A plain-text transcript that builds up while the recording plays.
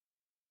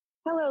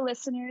Hello,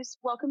 listeners.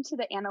 Welcome to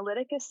the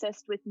Analytic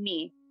Assist with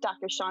me,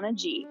 Dr. Shauna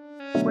G.,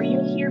 where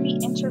you'll hear me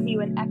interview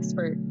an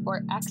expert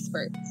or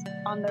experts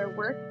on their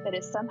work that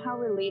is somehow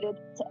related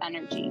to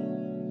energy,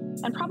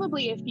 and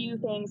probably a few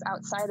things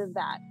outside of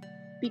that,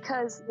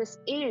 because this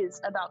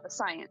is about the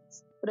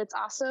science, but it's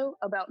also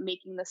about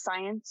making the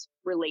science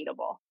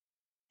relatable.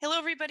 Hello,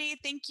 everybody.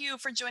 Thank you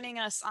for joining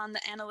us on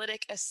the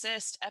Analytic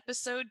Assist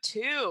episode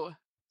 2.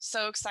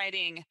 So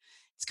exciting.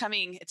 It's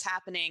coming. It's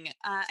happening.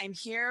 I'm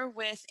here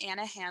with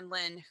Anna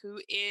Handlin, who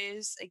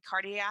is a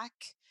cardiac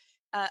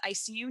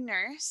ICU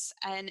nurse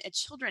and a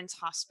children's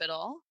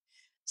hospital.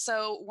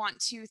 So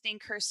want to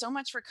thank her so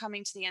much for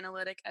coming to the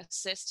Analytic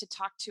Assist to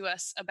talk to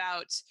us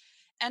about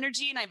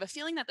energy. And I have a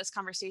feeling that this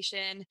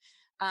conversation,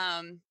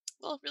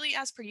 well, really,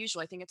 as per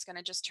usual, I think it's going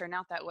to just turn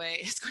out that way.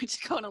 It's going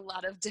to go in a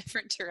lot of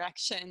different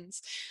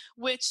directions,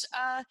 which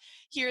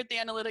here at the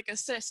Analytic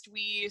Assist,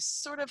 we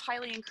sort of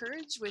highly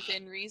encourage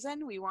within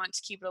reason. We want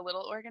to keep it a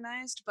little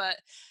organized. But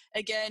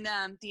again,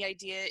 the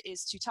idea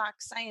is to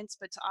talk science,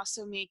 but to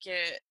also make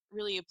it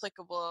really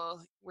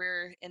applicable.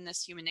 We're in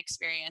this human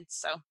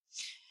experience. So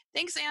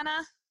thanks, Anna.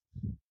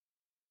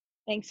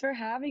 Thanks for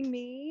having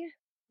me.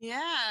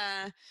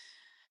 Yeah.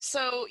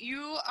 So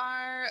you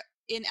are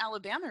in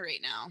Alabama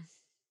right now.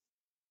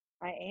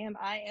 I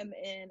am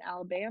in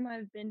Alabama.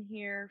 I've been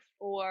here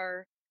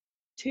for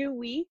 2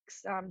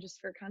 weeks,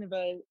 just for kind of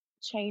a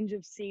change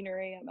of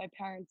scenery at my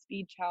parents'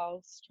 beach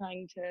house,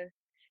 trying to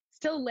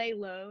still lay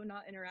low,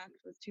 not interact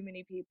with too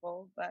many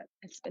people, but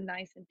it's been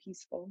nice and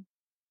peaceful.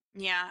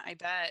 Yeah, I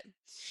bet.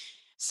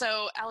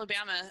 So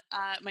Alabama,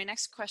 my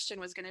next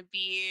question was going to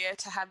be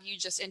to have you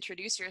just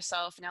introduce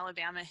yourself, and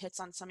Alabama hits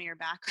on some of your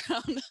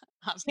background,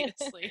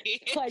 obviously.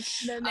 Like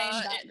the main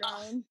Uh,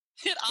 background.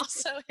 it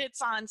also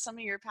hits on some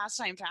of your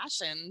pastime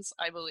passions,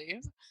 I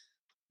believe.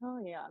 Oh,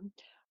 yeah.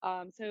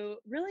 So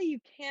really, you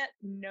can't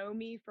know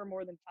me for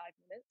more than 5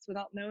 minutes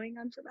without knowing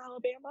I'm from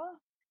Alabama,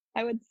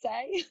 I would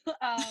say.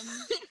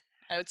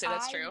 I would say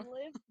that's I true.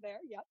 lived there.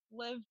 Yep,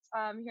 lived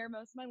here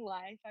most of my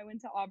life. I went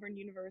to Auburn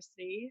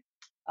University.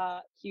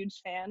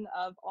 Huge fan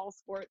of all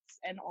sports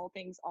and all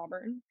things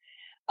Auburn.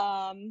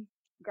 Um,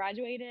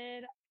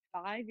 Graduated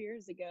 5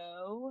 years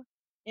ago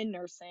in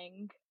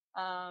nursing.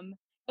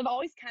 I've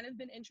always kind of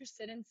been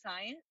interested in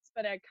science,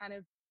 but I kind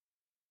of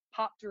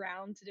popped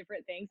around to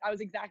different things. I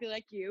was exactly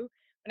like you.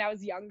 When I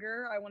was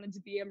younger, I wanted to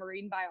be a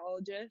marine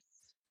biologist.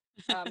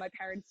 My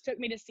parents took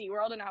me to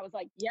SeaWorld and I was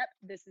like, yep,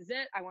 this is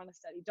it. I want to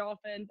study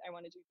dolphins. I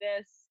want to do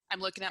this. I'm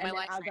looking at my And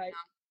then life right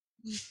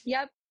now.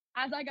 yep,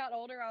 as I got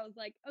older, I was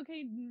like,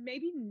 okay,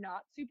 maybe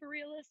not super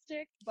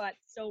realistic, but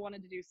still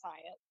wanted to do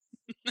science.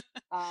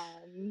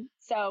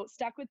 So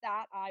stuck with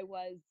that. I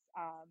was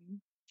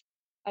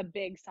a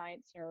big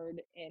science nerd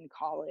in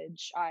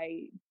college.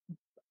 I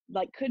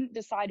couldn't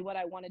decide what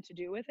I wanted to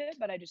do with it,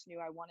 but I just knew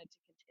I wanted to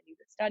continue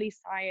to study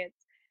science.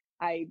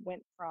 I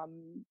went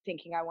from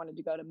thinking I wanted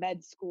to go to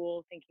med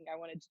school, thinking I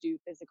wanted to do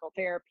physical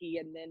therapy,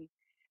 and then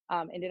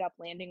ended up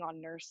landing on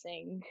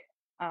nursing.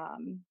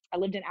 I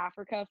lived in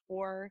Africa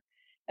for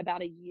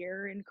about a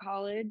year in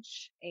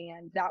college,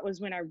 and that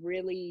was when I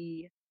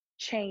really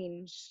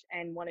changed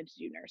and wanted to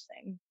do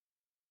nursing.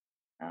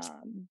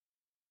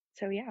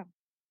 So yeah,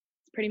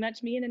 it's pretty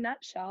much me in a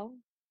nutshell.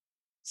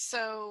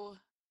 So,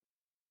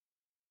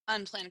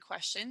 unplanned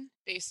question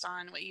based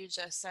on what you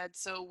just said.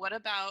 So, what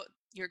about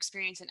your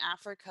experience in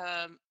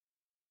Africa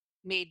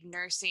made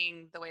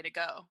nursing the way to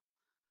go?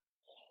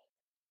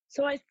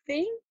 So I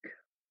think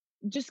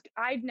just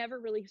I've never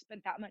really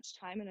spent that much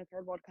time in a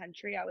third world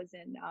country. I was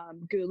in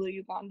Gulu,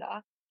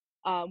 Uganda,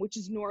 which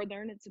is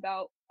northern. It's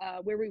about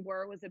where we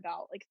were was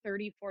about like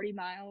 30, 40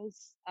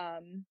 miles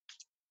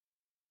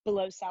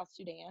below South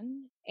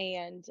Sudan.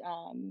 And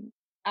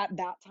at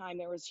that time,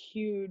 there was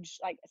huge,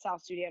 like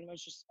South Sudan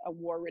was just a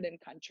war ridden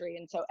country.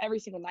 And so every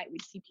single night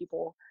we'd see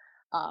people,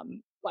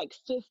 like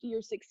 50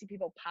 or 60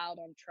 people piled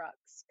on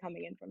trucks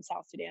coming in from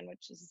South Sudan,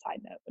 which is a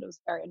side note, but it was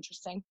very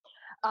interesting.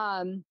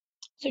 Um,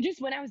 so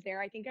just when I was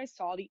there, I think I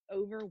saw the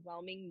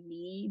overwhelming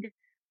need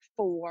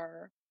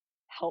for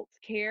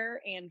healthcare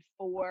and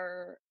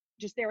for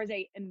just there was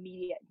a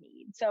immediate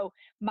need. So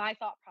my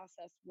thought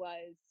process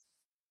was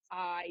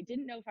I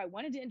didn't know if I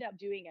wanted to end up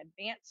doing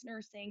advanced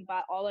nursing,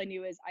 but all I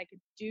knew is I could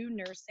do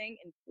nursing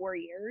in 4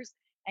 years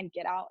and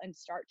get out and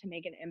start to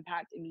make an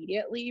impact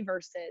immediately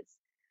versus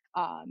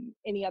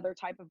any other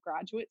type of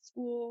graduate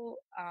school,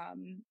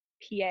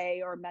 PA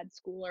or med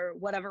school or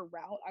whatever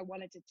route I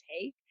wanted to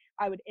take.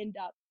 I would end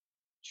up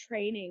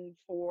training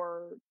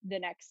for the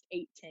next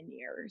 8, 10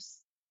 years.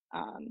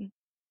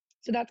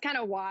 So that's kind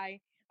of why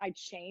I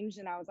changed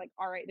and I was like,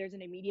 all right, there's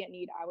an immediate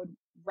need. I would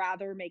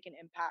rather make an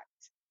impact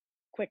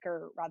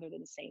quicker rather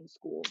than stay in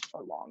school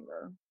for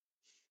longer.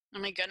 Oh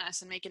my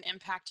goodness, and make an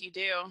impact you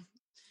do.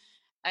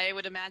 I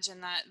would imagine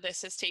that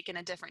this has taken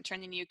a different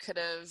turn than you could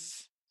have,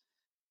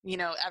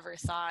 ever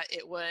thought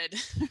it would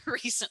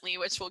recently,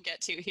 which we'll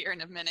get to here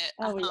in a minute.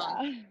 Oh,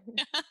 yeah.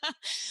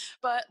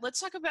 But let's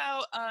talk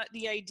about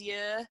the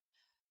idea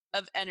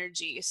of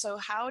energy. So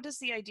how does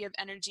the idea of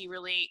energy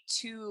relate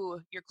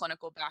to your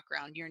clinical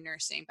background, your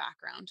nursing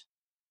background?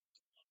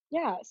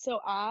 Yeah, so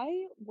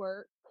I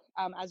work,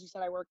 as you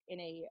said, I work in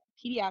a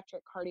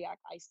pediatric cardiac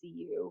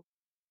ICU.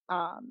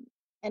 Um,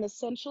 and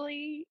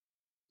essentially,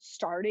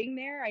 starting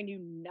there, I knew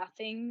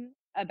nothing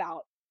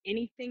about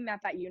anything that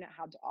that unit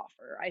had to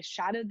offer. I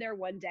shadowed there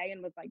one day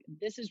and was like,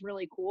 this is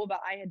really cool, but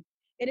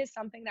it is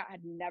something that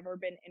had never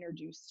been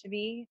introduced to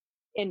me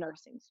in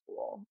nursing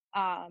school.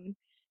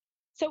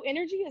 So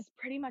energy is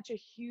pretty much a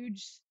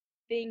huge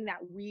thing that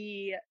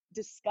we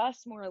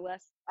discuss more or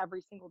less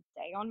every single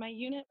day on my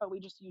unit, but we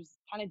just use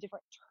kind of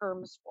different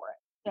terms for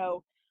it.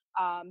 So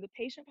the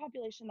patient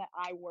population that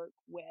I work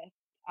with,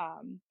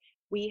 um,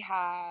 we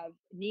have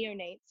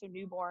neonates, so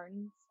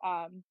newborns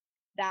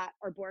that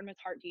are born with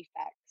heart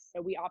defects.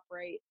 So we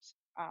operate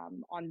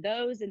on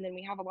those, and then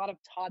we have a lot of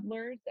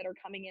toddlers that are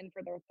coming in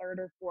for their third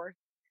or fourth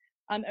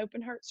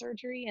open heart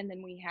surgery, and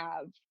then we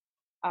have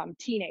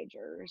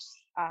teenagers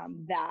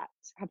that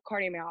have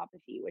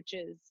cardiomyopathy, which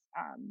is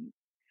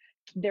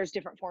there's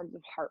different forms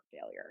of heart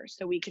failure.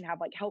 So we can have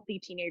like healthy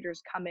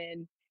teenagers come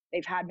in,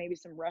 they've had maybe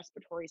some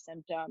respiratory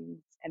symptoms,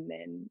 and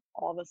then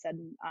all of a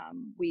sudden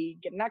we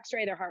get an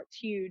X-ray, their heart's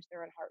huge,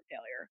 they're in heart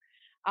failure.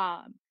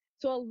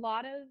 So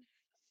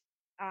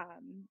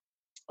um,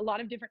 a lot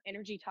of different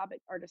energy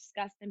topics are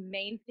discussed. The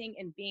main thing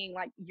in being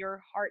like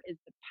your heart is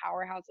the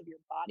powerhouse of your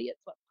body.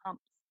 It's what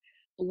pumps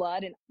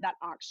blood and that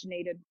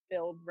oxygenated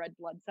filled red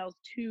blood cells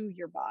to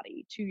your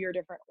body, to your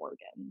different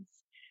organs.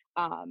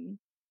 Um,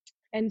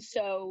 and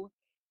so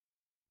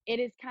it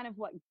is kind of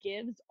what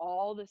gives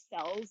all the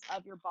cells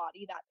of your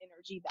body that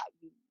energy that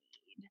you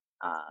need.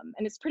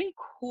 And it's pretty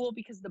cool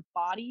because the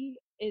body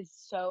is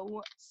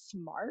so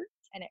smart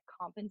and it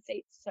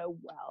compensates so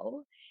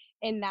well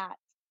in that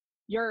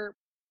your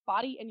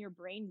body and your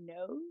brain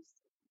knows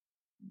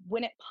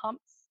when it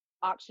pumps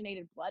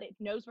oxygenated blood, it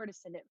knows where to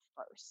send it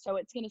first. So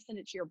it's going to send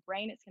it to your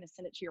brain, it's going to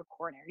send it to your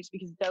coronaries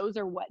because those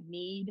are what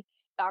need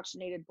the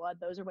oxygenated blood.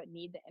 Those are what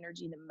need the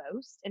energy the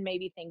most. And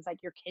maybe things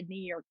like your kidney,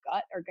 your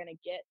gut are going to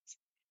get,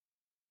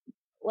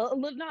 well,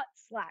 not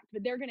slacked,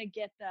 but they're going to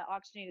get the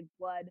oxygenated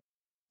blood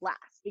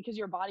last because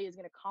your body is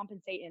going to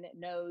compensate and it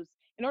knows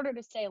in order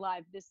to stay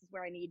alive, this is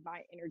where I need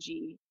my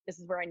energy. This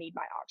is where I need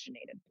my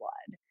oxygenated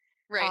blood.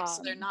 Right.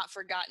 So they're not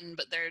forgotten,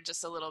 but they're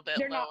just a little bit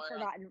They're lower not on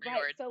forgotten, the right?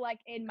 priority. So like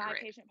in my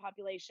Right. patient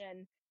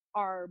population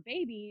are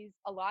babies.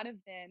 A lot of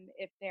them,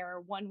 if they're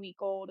 1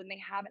 week old and they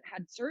haven't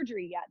had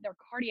surgery yet, their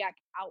cardiac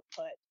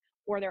output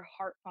or their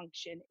heart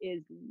function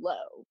is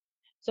low.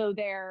 So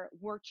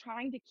we're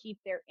trying to keep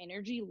their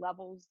energy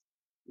levels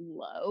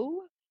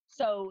low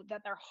so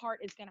that their heart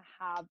is going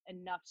to have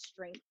enough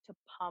strength to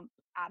pump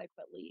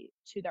adequately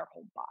to their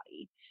whole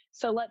body.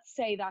 So let's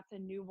say that's a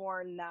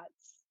newborn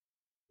that's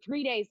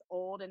 3 days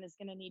old and is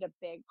going to need a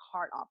big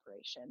heart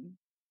operation.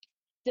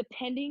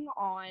 Depending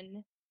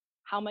on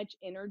how much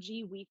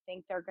energy we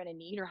think they're going to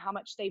need or how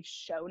much they've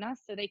shown us,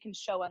 so they can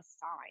show us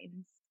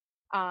signs,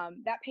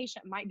 that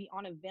patient might be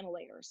on a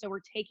ventilator. So we're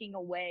taking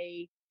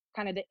away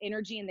kind of the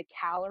energy and the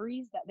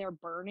calories that they're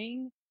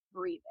burning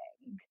breathing.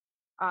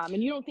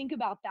 And you don't think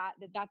about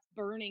that's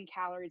burning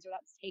calories or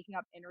that's taking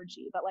up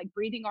energy, but like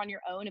breathing on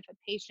your own, if a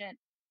patient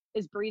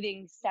is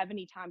breathing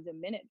 70 times a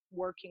minute,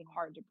 working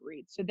hard to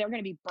breathe. So they're going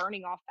to be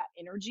burning off that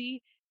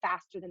energy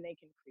faster than they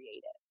can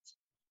create it.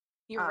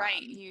 You're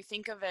right. You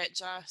think of it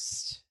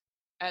just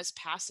as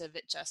passive,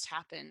 it just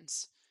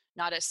happens,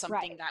 not as something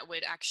Right, that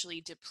would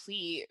actually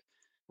deplete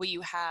what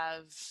you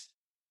have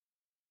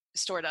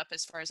stored up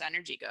as far as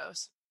energy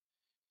goes.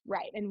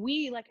 right. And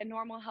we, like a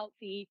normal,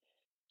 healthy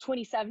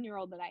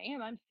 27-year-old that I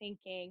am, I'm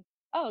thinking,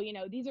 oh,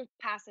 these are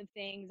passive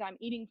things. I'm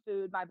eating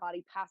food, my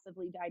body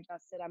passively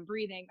digests it. I'm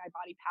breathing, my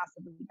body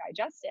passively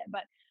digests it.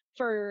 But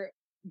for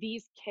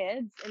these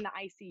kids in the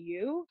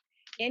ICU,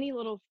 any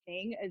little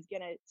thing is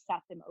going to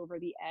set them over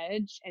the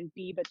edge and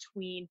be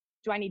between,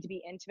 do I need to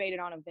be intubated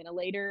on a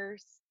ventilator,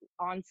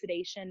 on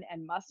sedation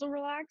and muscle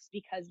relax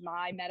because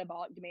my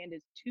metabolic demand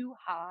is too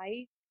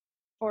high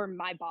for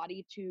my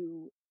body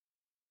to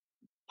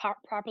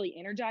properly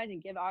energize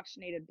and give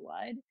oxygenated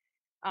blood.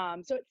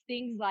 So it's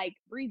things like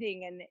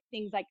breathing and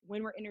things like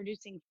when we're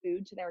introducing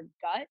food to their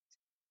gut,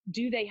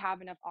 do they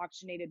have enough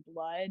oxygenated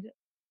blood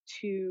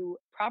to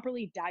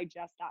properly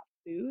digest that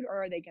food,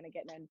 or are they going to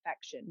get an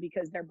infection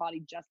because their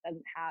body just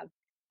doesn't have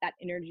that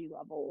energy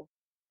level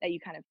that you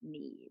kind of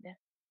need?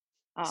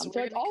 So So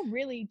we're it's gonna all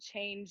really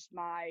changed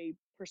my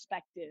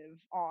perspective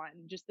on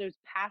just those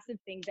passive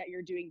things that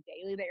you're doing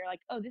daily that you're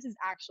like, oh, this is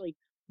actually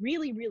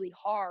really, really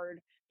hard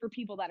for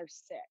people that are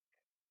sick.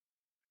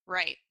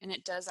 right, and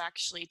it does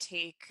actually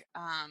take.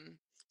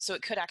 So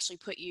it could actually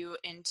put you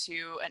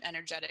into an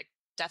energetic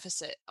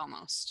deficit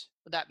almost.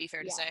 Would that be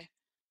fair to Yeah. say?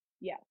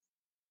 Yes.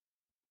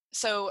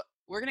 So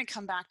we're going to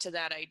come back to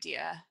that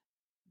idea,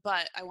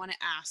 but I want to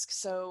ask.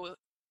 So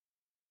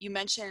you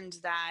mentioned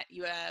that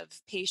you have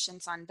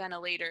patients on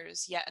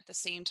ventilators, yet at the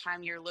same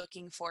time you're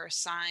looking for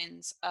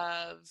signs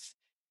of,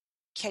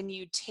 can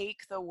you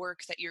take the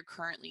work that you're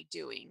currently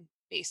doing,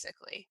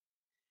 basically?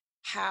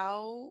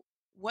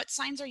 What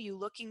signs are you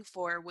looking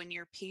for when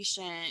your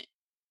patient,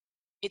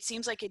 it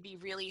seems like it'd be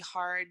really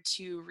hard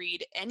to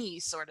read any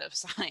sort of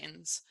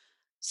signs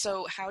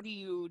So how do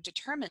you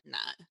determine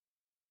that?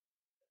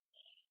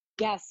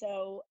 Yeah,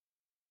 so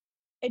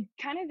it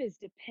kind of is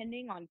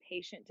depending on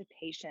patient to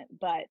patient,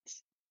 but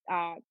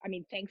I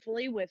mean,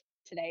 thankfully, with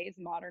today's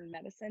modern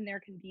medicine,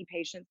 there can be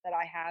patients that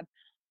I have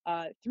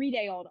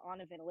 3-day-old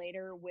on a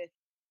ventilator with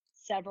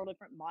several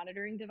different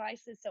monitoring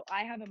devices. So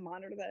I have a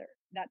monitor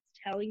that's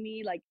telling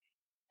me like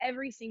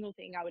every single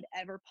thing I would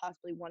ever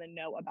possibly want to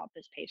know about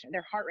this patient: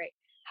 their heart rate,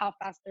 how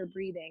fast they're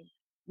breathing,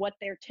 what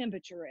their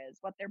temperature is,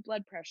 what their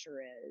blood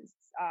pressure is,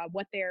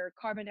 what their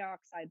carbon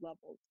dioxide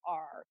levels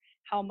are,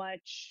 how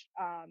much.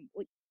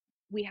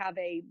 We have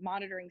a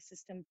monitoring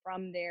system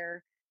from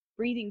their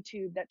breathing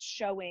tube that's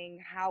showing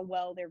how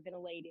well they're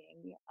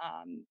ventilating,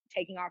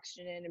 taking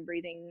oxygen in and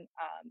breathing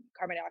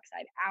carbon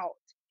dioxide out.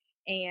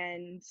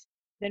 And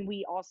then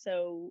we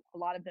also, a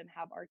lot of them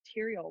have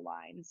arterial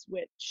lines,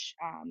 which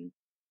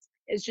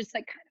is just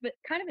like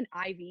kind of an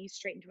IV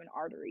straight into an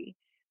artery,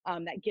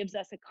 that gives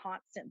us a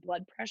constant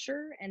blood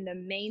pressure. And the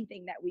main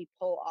thing that we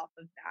pull off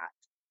of that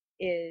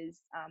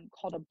is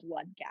called a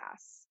blood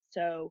gas.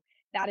 So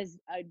that is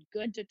a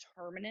good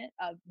determinant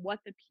of what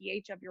the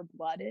pH of your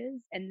blood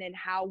is, and then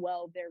how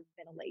well they're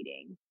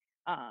ventilating,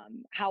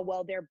 how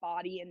well their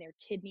body and their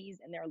kidneys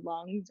and their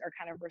lungs are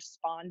kind of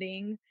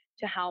responding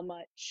to how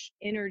much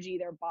energy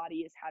their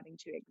body is having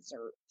to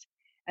exert.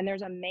 And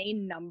there's a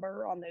main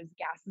number on those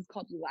gases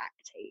called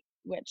lactate,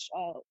 which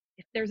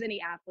if there's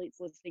any athletes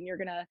listening, you're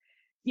gonna,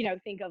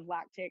 think of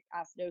lactic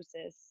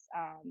acidosis,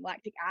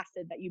 lactic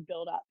acid that you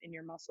build up in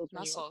your muscles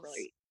when you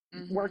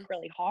Muscles. work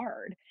really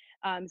hard.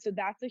 So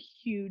that's a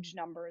huge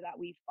number that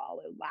we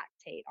follow,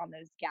 lactate, on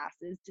those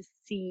gases to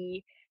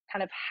see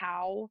kind of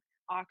how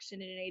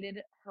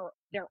oxygenated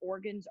their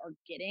organs are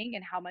getting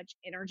and how much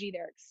energy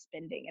they're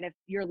expending. And if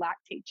your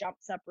lactate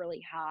jumps up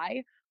really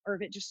high, or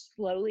if it just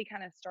slowly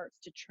kind of starts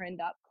to trend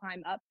up,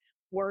 climb up,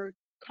 we're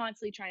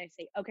constantly trying to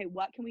say, okay,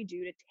 what can we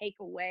do to take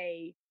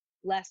away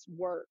less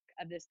work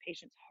of this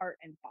patient's heart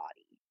and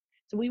body?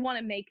 So we want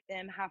to make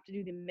them have to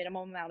do the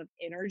minimum amount of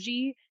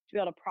energy to be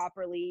able to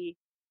properly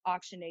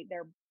oxygenate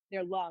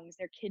their lungs,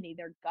 their kidney,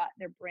 their gut,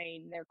 their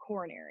brain, their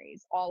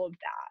coronaries, all of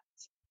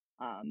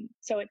that.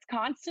 So it's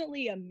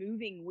constantly a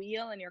moving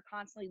wheel, and you're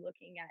constantly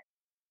looking at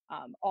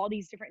all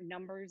these different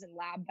numbers and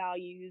lab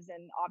values,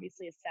 and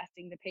obviously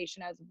assessing the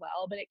patient as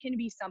well. But it can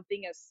be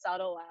something as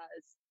subtle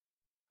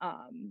as,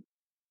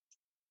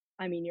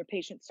 your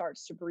patient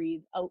starts to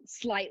breathe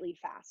slightly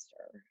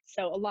faster.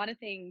 So a lot of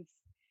things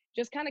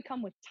just kind of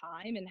come with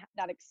time and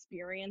that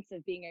experience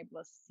of being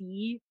able to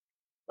see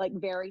like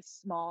very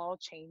small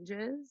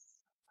changes.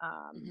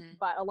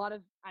 But a lot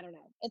of, I don't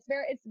know, it's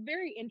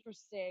very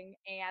interesting,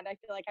 and I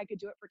feel like I could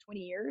do it for 20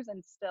 years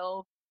and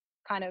still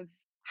kind of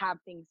have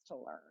things to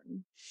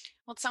learn.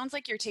 Well, it sounds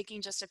like you're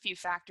taking just a few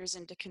factors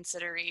into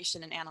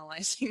consideration and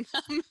analyzing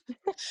them.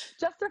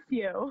 Just a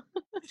few.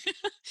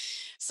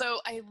 So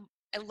I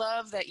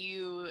love that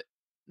you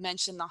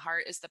mentioned the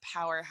heart is the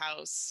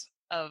powerhouse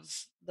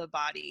of the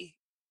body.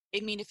 I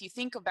mean, if you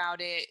think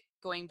about it,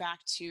 going back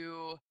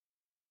to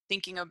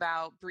thinking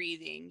about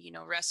breathing,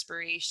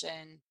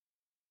 respiration,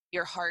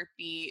 your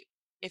heartbeat,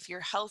 if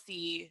you're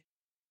healthy,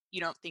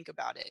 you don't think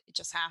about it. It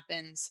just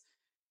happens.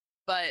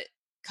 But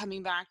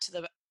coming back to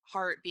the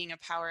heart being a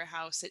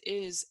powerhouse, it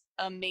is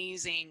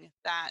amazing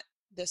that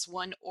this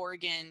one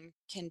organ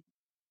can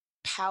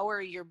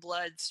power your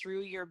blood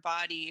through your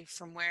body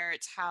from where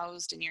it's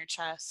housed in your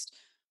chest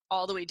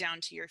all the way down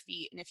to your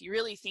feet. And if you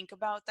really think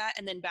about that,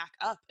 and then back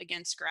up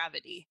against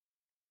gravity.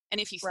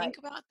 And if you Right. think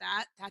about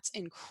that, that's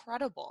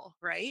incredible,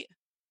 right?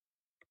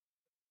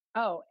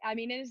 Oh,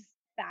 it is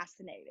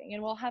fascinating.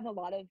 And we'll have a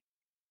lot of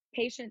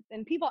patients,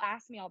 and people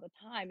ask me all the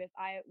time if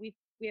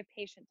we have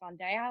patients on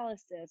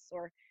dialysis,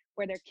 or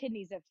where their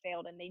kidneys have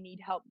failed and they need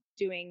help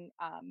doing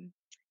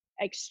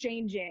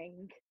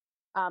exchanging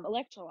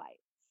electrolytes.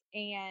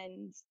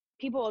 And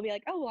people will be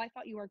like, oh, well, I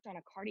thought you worked on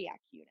a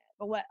cardiac unit.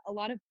 But what a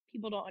lot of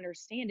people don't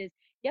understand is,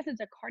 yes, it's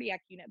a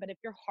cardiac unit, but if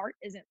your heart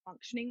isn't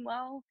functioning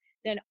well,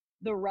 then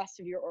the rest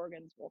of your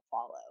organs will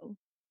follow.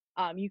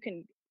 You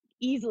can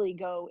easily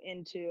go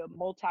into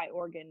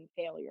multi-organ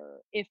failure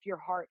if your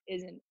heart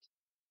isn't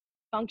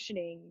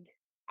functioning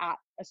at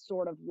a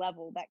sort of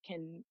level that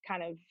can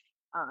kind of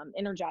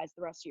energize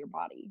the rest of your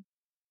body.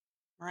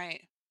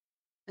 Right.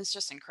 It's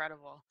just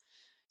incredible.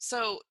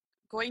 So,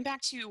 going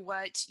back to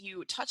what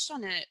you touched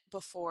on it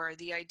before,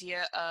 the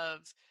idea of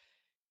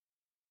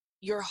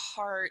your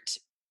heart,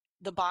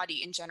 the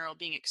body in general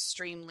being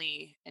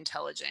extremely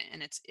intelligent,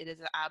 and it is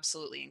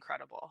absolutely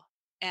incredible.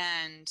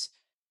 And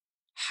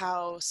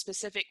how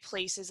specific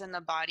places in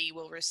the body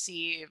will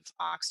receive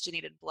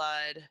oxygenated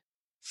blood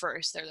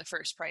first. They're the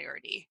first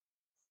priority.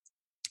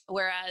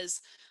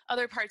 Whereas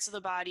other parts of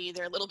the body,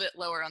 they're a little bit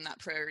lower on that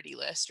priority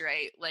list,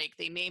 right? Like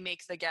they may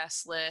make the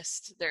guest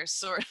list. They're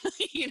sort of,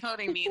 you know what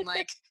I mean?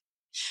 Like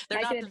they're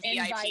I not get the an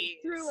invite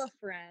through VIPs. a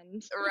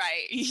friend.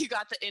 Right. You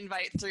got the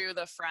invite through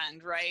the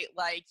friend, right?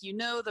 Like you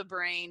know the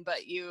brain,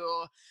 but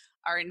you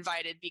are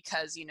invited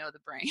because you know the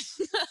brain.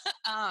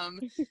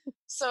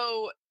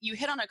 So you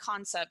hit on a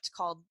concept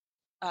called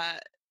uh,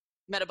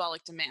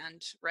 metabolic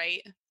demand,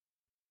 right?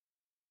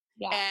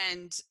 Yeah.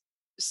 And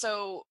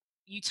so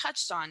you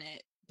touched on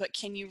it, but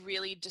can you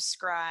really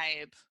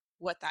describe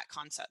what that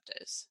concept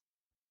is?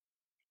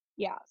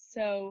 Yeah.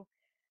 So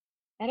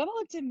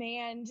metabolic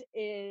demand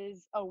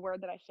is a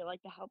word that I feel like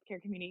the healthcare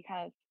community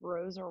kind of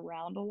throws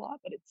around a lot,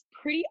 but it's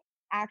pretty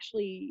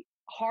actually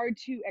hard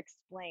to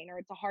explain, or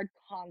it's a hard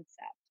concept.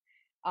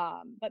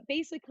 But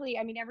basically,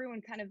 I mean,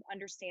 everyone kind of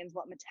understands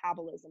what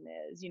metabolism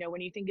is. When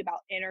you think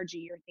about energy,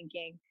 you're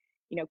thinking,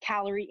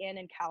 calorie in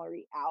and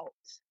calorie out.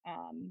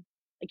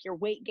 Like your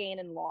weight gain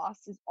and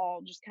loss is all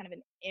just kind of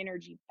an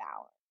energy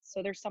balance.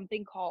 So there's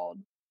something called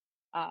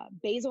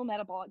basal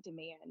metabolic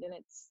demand, and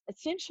it's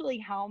essentially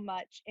how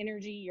much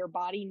energy your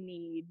body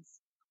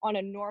needs on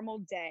a normal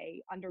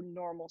day under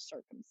normal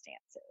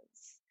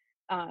circumstances.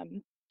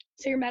 Um,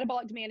 so your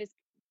metabolic demand is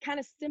kind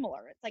of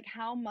similar. It's like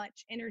how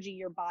much energy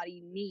your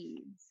body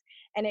needs,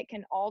 and it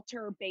can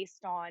alter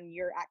based on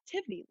your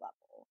activity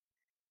level,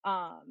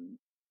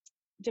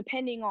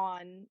 depending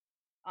on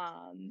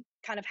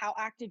kind of how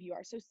active you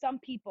are. So some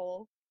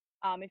people,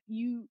 if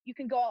you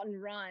can go out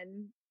and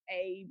run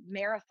a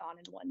marathon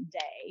in one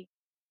day,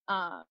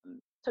 um,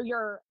 so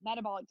your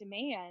metabolic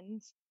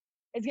demand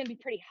is going to be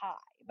pretty high.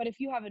 But if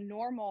you have a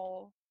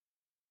normal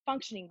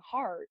functioning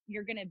heart,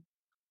 you're gonna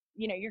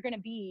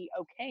be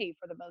okay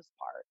for the most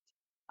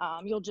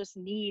part. You'll just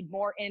need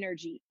more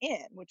energy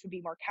in, which would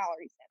be more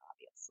calories in,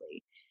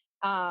 obviously.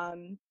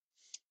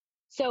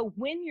 So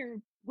when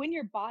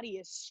your body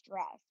is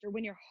stressed, or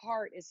when your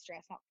heart is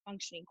stressed, not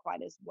functioning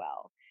quite as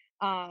well,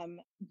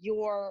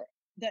 your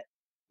the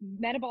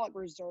metabolic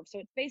reserve. So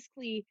it's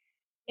basically,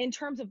 in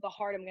terms of the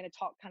heart, I'm going to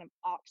talk kind of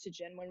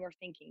oxygen when we're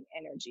thinking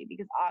energy,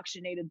 because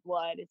oxygenated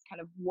blood is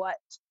kind of what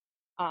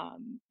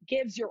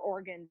gives your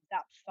organs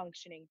that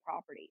functioning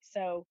property.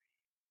 So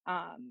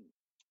um,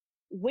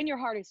 when your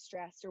heart is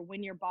stressed, or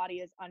when your body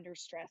is under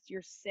stress,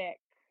 you're sick,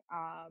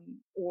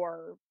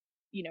 or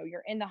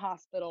you're in the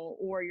hospital,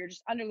 or you're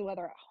just under the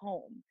weather at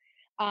home.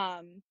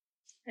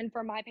 And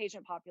for my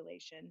patient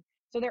population,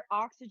 so your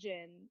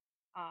oxygen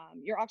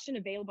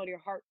available to your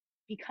heart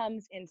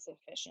becomes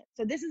insufficient.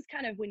 So this is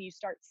kind of when you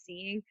start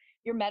seeing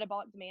your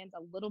metabolic demands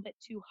a little bit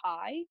too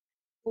high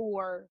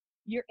for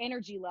your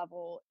energy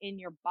level in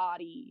your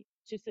body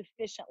to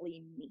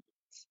sufficiently meet.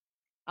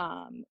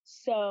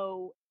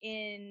 So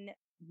in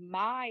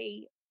my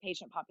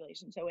patient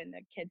population, so in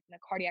the kids in the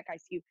cardiac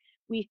ICU,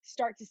 we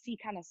start to see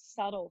kind of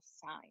subtle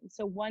signs.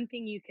 So one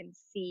thing you can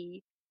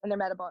see when their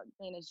metabolic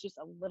demand is just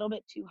a little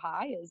bit too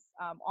high is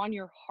on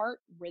your heart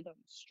rhythm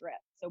strip.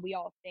 So we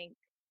all think,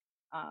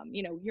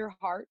 your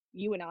heart,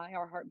 you and I,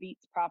 our heart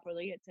beats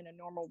properly. It's in a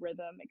normal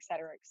rhythm, et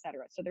cetera, et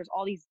cetera. So there's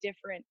all these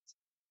different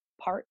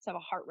parts of a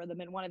heart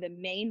rhythm. And one of the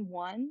main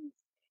ones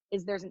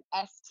is there's an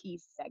ST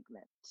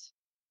segment.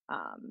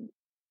 Um,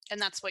 And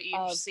that's what you're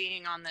of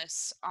seeing on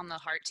the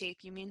heart tape,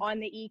 you mean? On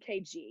the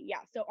EKG,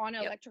 yeah. So on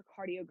an Yep.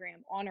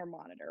 electrocardiogram on our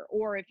monitor,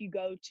 or if you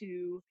go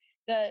to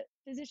the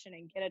physician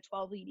and get a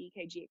 12-lead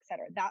EKG, et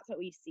cetera, that's what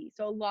we see.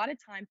 So a lot of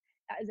time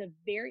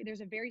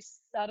there's a very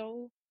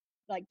subtle,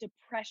 like,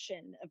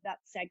 depression of that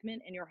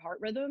segment in your heart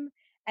rhythm.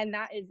 And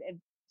that is a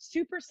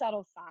super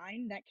subtle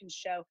sign that can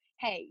show,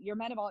 hey, your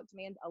metabolic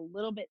demand's a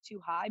little bit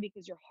too high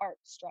because your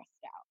heart's stressed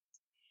out.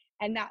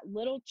 And that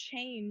little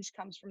change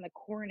comes from the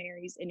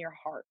coronaries in your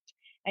heart.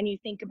 And you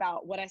think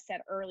about what I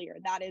said earlier,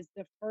 that is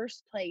the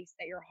first place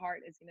that your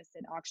heart is going to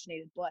send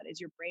oxygenated blood, is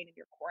your brain and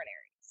your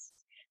coronaries.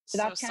 So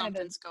So that's kind of a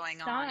something's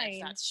going on if sign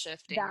that's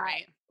shifting, that,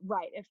 right?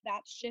 right, if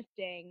that's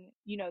shifting,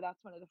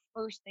 that's one of the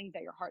first things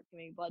that your heart's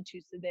giving blood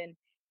to. So then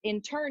in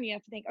turn, you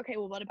have to think, okay,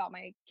 well, what about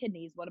my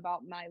kidneys? What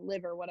about my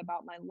liver? What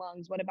about my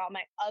lungs? What about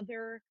my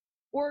other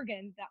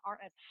organs that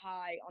aren't as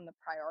high on the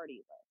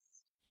priority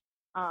list?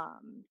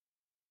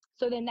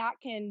 So then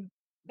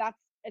that's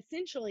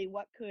essentially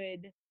what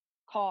could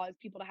cause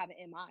people to have an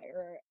MI,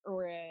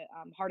 or a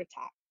heart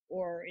attack,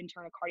 or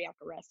internal cardiac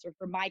arrest. Or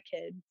for my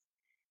kids,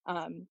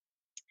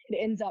 it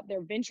ends up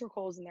their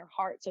ventricles in their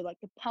heart. So like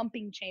the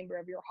pumping chamber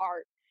of your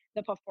heart,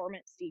 the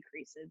performance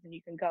decreases, and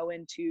you can go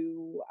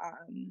into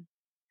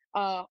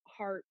a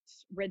heart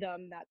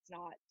rhythm that's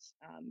not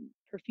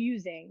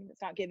perfusing,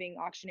 it's not giving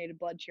oxygenated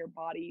blood to your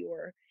body,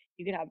 or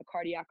you could have a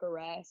cardiac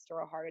arrest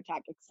or a heart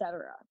attack,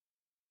 etc.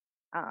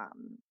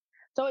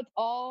 So it's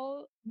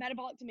all,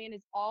 metabolic demand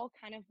is all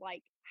kind of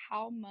like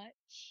how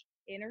much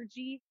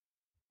energy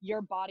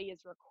your body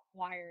is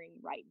requiring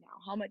right now,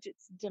 how much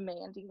it's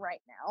demanding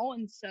right now.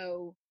 And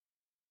so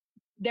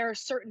there are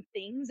certain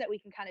things that we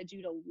can kind of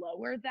do to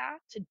lower that,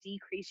 to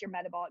decrease your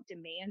metabolic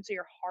demand, so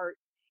your heart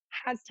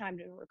has time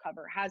to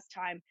recover, has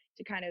time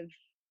to kind of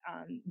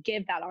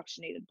give that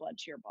oxygenated blood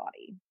to your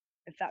body,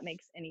 if that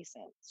makes any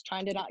sense.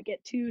 Trying to not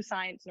get too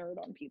science nerd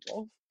on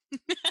people.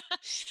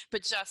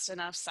 But just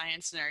enough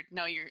science nerd.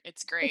 No,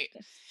 it's great.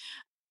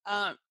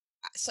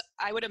 So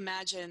I would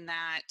imagine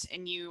that,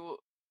 and you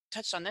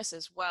touched on this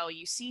as well,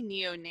 you see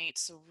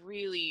neonates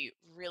really,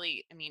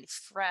 really, I mean,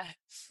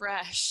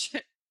 fresh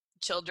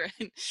children,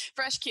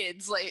 fresh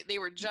kids, like they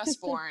were just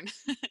born,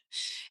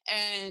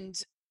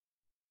 and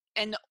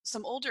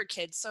some older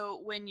kids.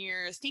 So when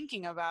you're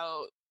thinking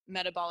about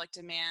metabolic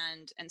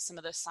demand and some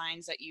of the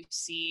signs that you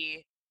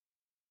see,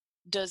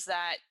 does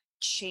that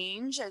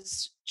change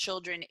as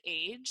children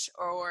age,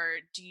 or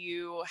do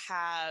you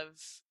have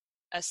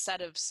a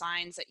set of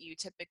signs that you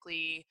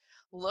typically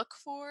look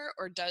for,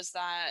 or does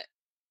that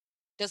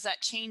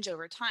change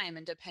over time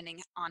and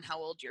depending on how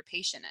old your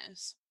patient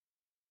is?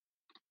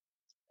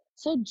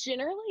 So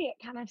generally, it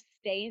kind of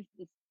stays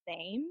the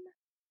same.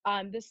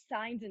 The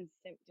signs and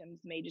symptoms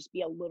may just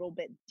be a little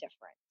bit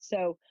different.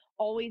 So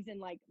always in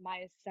like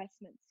my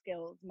assessment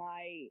skills,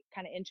 my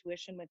kind of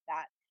intuition with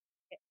that,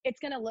 it's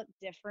going to look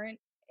different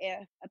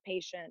if a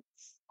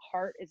patient's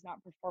heart is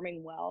not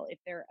performing well, if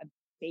they're a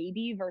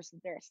baby versus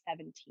they're a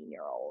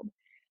 17-year-old.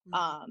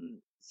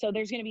 Mhm. So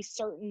there's going to be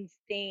certain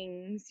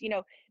things,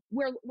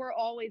 we're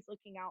always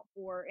looking out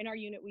for. In our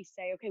unit, we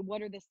say, okay,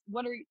 what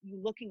are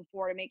you looking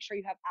for to make sure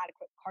you have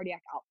adequate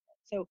cardiac output?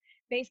 So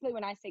basically,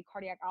 when I say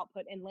cardiac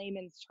output in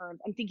layman's terms,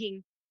 I'm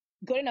thinking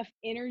good enough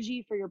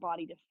energy for your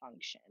body to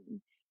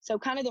function. So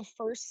kind of the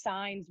first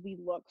signs we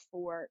look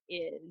for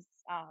is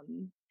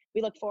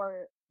we look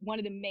for, one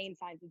of the main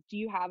signs is, do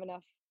you have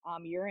enough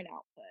urine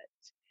output,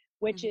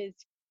 which Mhm.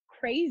 is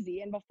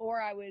crazy. And before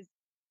I was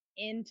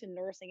into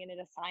nursing and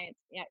into science,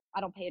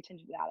 I don't pay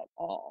attention to that at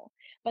all.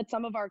 But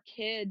some of our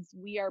kids,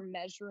 we are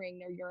measuring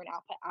their urine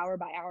output hour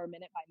by hour,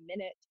 minute by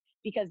minute,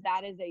 because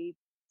that is a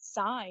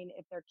sign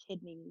if their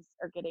kidneys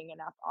are getting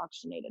enough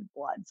oxygenated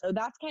blood. So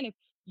that's kind of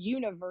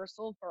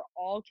universal for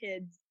all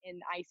kids in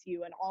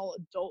ICU and all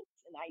adults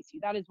in ICU.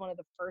 That is one of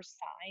the first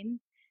signs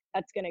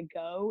that's going to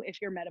go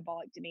if your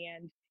metabolic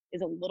demand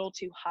is a little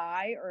too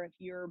high, or if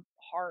your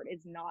heart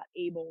is not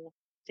able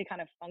to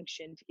kind of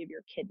function to give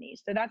your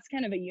kidneys. So that's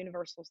kind of a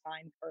universal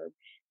sign for,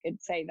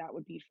 I'd say that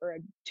would be for a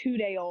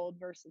 2-day-old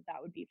versus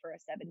that would be for a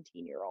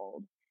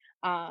 17-year-old.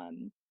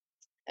 And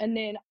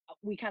then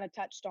we kind of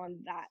touched on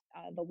that,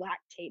 the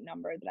lactate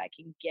number that I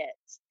can get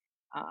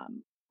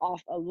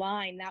off a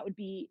line, that would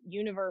be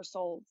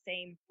universal,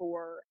 same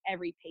for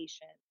every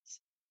patient.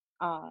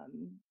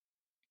 Um,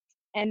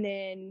 and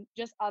then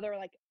just other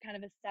like kind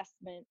of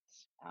assessment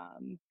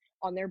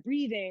on their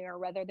breathing, or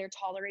whether they're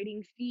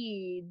tolerating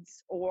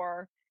feeds,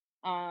 or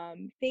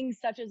things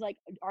such as like,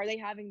 are they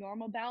having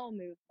normal bowel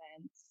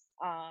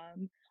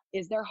movements?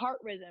 Is their heart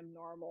rhythm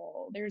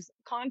normal? There's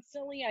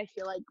constantly, I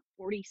feel like,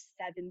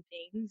 47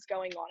 things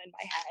going on in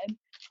my head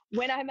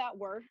when I'm at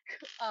work,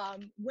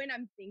 when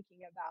I'm thinking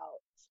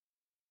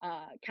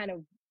about kind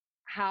of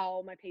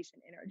how my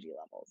patient energy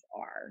levels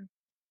are.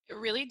 It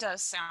really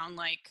does sound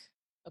like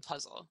a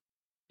puzzle,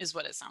 is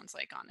what it sounds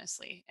like,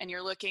 honestly. And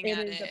you're looking It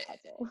at is a it,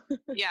 puzzle.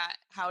 yeah,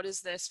 how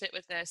does this fit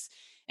with this?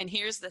 And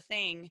here's the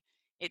thing,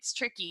 it's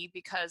tricky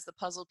because the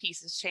puzzle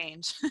pieces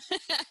change,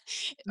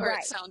 or it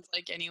Right. sounds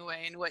like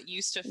anyway, and what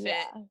used to fit,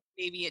 Yeah.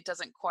 maybe it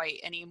doesn't quite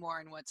anymore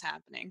in what's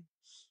happening.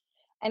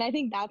 And I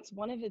think that's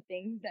one of the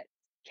things that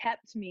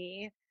kept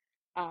me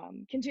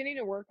continuing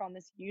to work on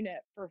this unit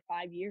for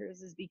 5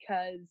 years, is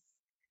because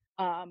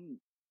um,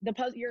 the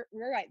puzzle. You're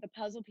right. The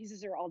puzzle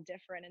pieces are all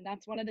different, and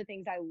that's one of the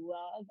things I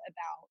love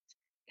about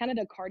kind of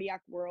the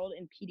cardiac world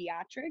in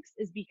pediatrics,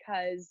 is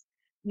because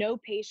no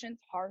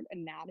patient's heart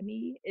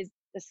anatomy is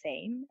the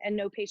same, and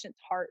no patient's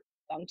heart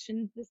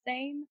functions the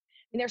same.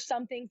 And there's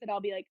some things that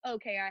I'll be like,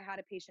 okay, I had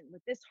a patient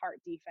with this heart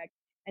defect,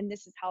 and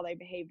this is how they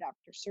behaved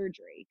after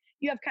surgery.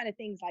 You have kind of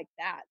things like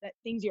that,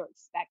 things you're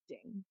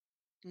expecting.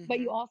 But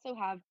you Hmm. also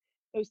have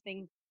those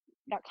things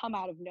that come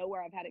out of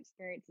nowhere. I've had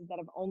experiences that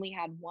I've only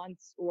had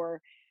once,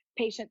 or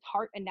patient's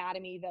heart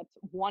anatomy that's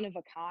one of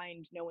a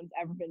kind. No one's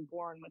ever been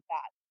born with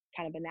that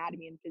kind of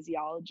anatomy and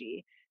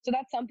physiology. So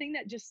that's something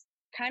that just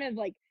kind of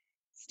like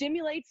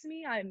stimulates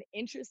me. I'm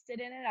interested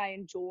in it. I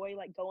enjoy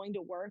like going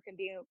to work and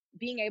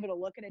being able to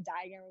look at a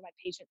diagram of my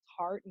patient's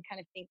heart and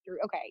kind of think through,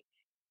 okay,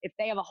 if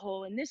they have a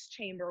hole in this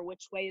chamber,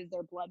 which way is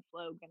their blood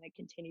flow going to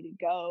continue to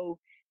go,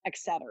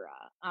 etc.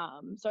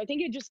 So I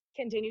think it just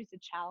continues to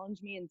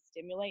challenge me and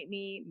stimulate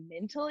me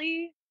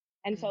mentally.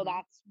 And so Hmm.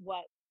 that's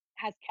what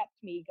has kept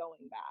me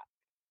going back.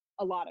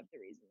 A lot of the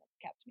reason that's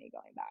kept me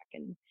going back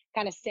and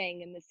kind of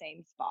staying in the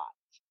same spot.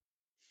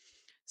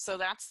 So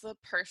that's the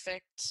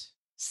perfect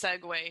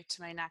segue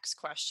to my next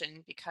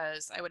question,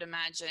 because I would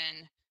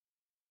imagine,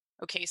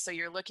 okay, so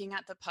you're looking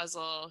at the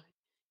puzzle,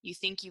 you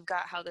think you've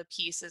got how the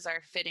pieces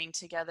are fitting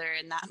together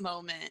in that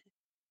moment.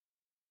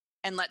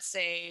 And let's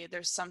say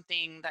there's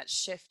something that's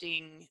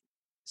shifting,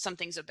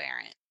 something's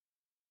aberrant.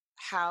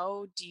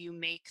 How do you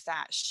make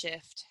that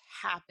shift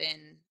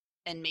happen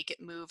and make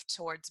it move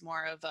towards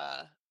more of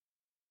a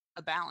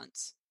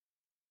balance?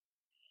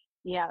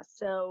 Yeah.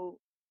 So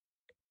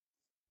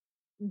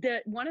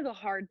the one of the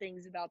hard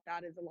things about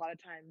that is a lot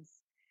of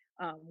times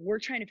we're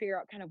trying to figure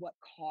out kind of what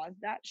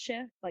caused that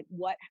shift. Like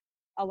what,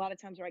 a lot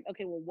of times we're like,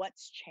 okay, well,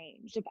 what's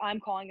changed? If I'm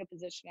calling a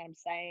physician, I'm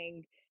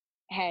saying,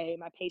 hey,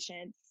 my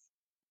patient's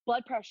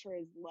blood pressure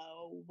is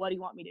low. What do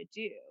you want me to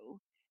do?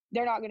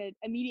 They're not going to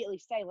immediately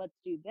say, let's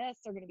do this.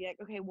 They're going to be like,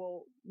 okay,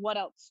 well, what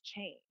else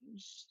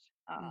changed?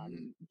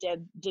 Hmm.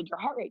 Did your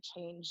heart rate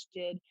change?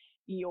 Did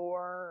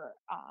your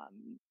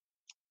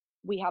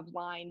we have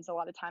lines. A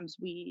lot of times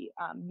we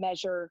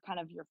measure kind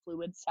of your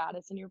fluid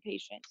status in your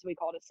patient. So we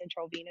call it a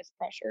central venous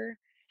pressure.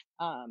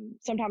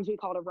 Sometimes we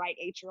call it a right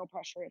atrial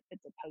pressure if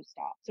it's a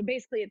post-op. So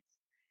basically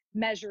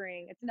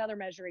it's another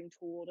measuring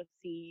tool to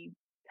see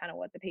kind of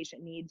what the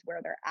patient needs,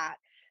 where they're at.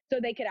 So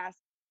they could ask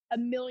a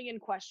million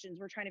questions.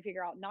 We're trying to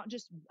figure out not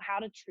just how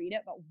to treat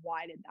it, but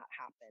why did that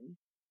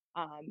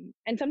happen?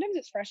 And sometimes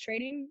it's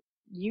frustrating.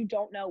 You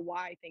don't know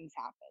why things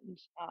happened,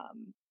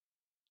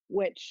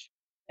 which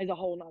is a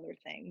whole nother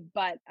thing.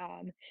 But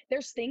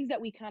there's things that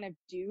we kind of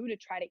do to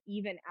try to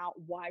even out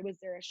why was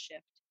there a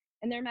shift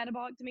in their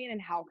metabolic demand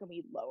and how can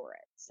we lower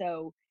it.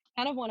 So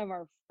kind of one of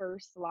our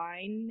first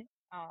line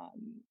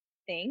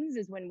things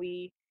is when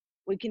we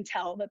can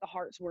tell that the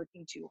heart's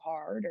working too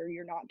hard, or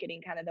you're not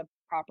getting kind of the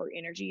proper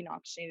energy and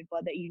oxygenated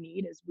blood that you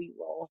need, is we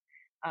will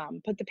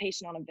put the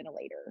patient on a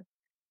ventilator.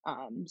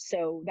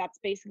 So that's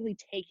basically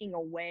taking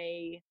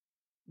away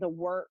the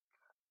work,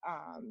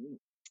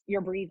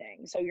 you're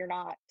breathing. So you're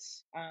not,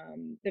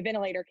 the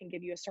ventilator can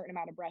give you a certain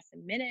amount of breaths a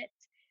minute.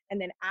 And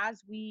then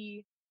as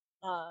we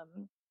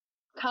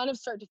kind of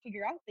start to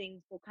figure out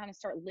things, we'll kind of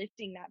start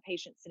lifting that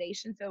patient's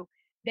sedation so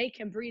they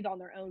can breathe on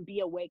their own, be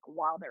awake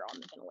while they're on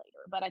the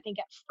ventilator. But I think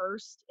at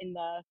first, in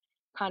the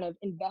kind of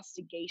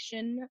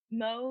investigation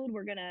mode,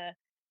 we're going to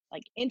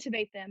like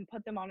intubate them,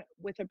 put them on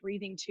with a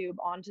breathing tube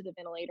onto the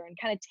ventilator, and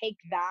kind of take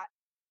that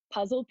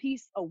puzzle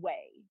piece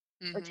away,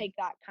 or take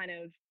that kind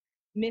of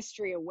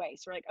mystery away.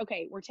 So we're like,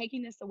 okay, we're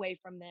taking this away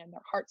from them. Their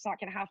heart's not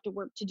going to have to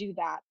work to do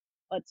that.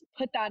 Let's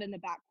put that in the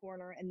back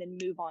corner and then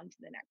move on to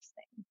the next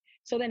thing.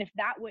 So then if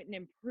that wouldn't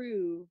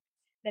improve,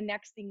 the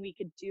next thing we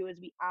could do is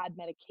we add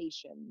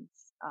medications.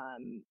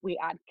 We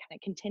add kind of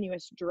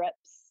continuous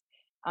drips,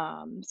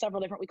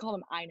 several different, we call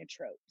them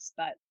inotropes,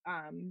 but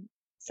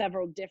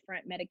several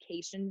different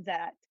medications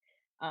that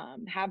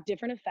have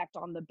different effect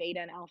on the beta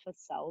and alpha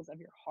cells of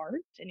your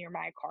heart and your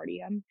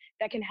myocardium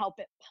that can help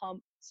it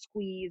pump,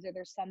 squeeze, or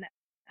there's some that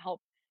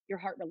help your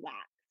heart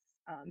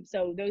relax.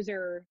 So those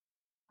are,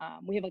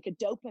 we have like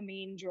a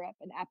dopamine drip,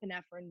 an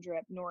epinephrine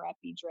drip,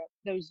 norepi drip.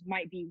 Those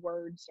might be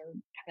words or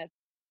kind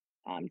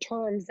of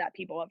terms that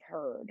people have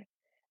heard.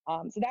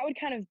 So that would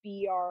kind of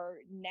be our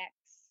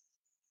next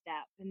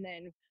step. And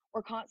then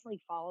we're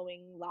constantly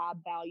following lab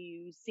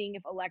values, seeing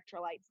if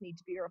electrolytes need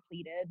to be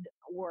repleted,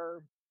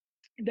 or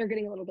if they're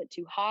getting a little bit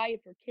too high,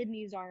 if your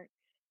kidneys aren't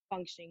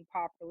functioning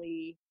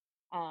properly.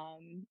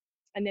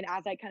 And then,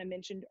 as I kind of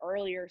mentioned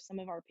earlier, some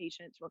of our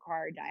patients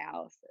require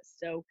dialysis.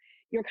 So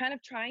you're kind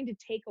of trying to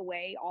take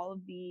away all of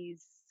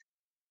these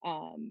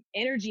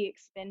energy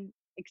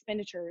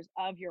expenditures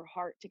of your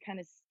heart to kind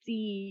of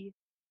see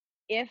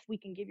if we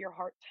can give your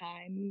heart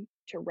time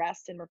to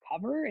rest and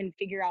recover, and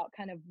figure out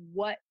kind of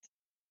what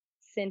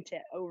sent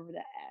it over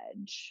the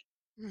edge.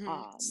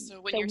 So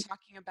when you're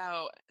talking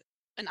about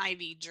an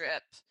IV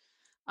drip,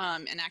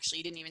 and actually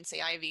you didn't even say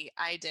IV,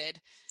 I did.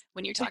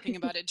 When you're talking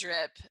about a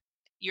drip,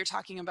 you're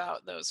talking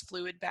about those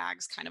fluid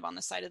bags kind of on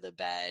the side of the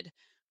bed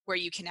where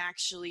you can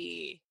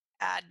actually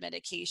add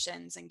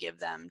medications and give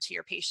them to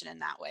your patient in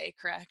that way,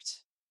 correct?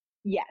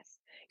 Yes.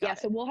 Got it.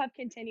 So we'll have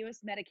continuous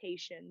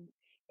medication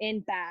in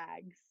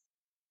bags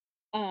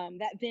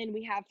that then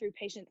we have through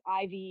patients'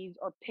 IVs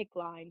or PICC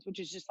lines, which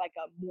is just like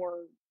a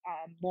more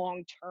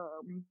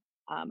long-term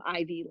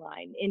IV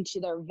line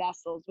into their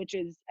vessels, which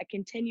is a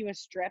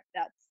continuous drip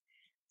that's,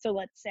 so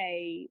let's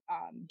say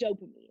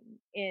dopamine.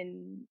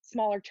 In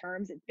smaller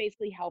terms, it's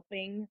basically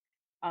helping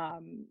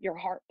your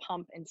heart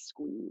pump and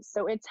squeeze.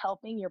 So it's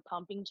helping your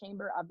pumping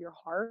chamber of your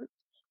heart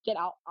get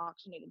out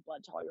oxygenated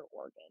blood to all your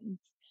organs.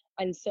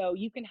 And so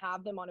you can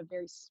have them on a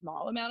very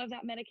small amount of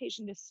that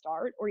medication to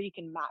start, or you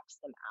can max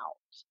them out.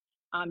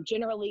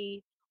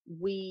 Generally,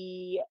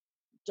 we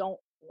don't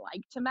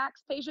like to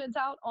max patients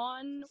out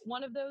on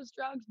one of those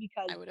drugs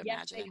because, I would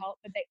yes, they imagine. help,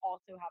 but they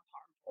also have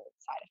harmful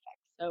side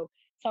effects. So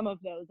some of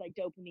those, like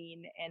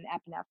dopamine and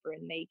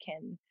epinephrine, they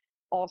can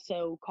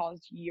also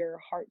cause your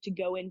heart to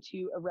go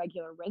into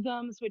irregular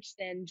rhythms, which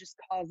then just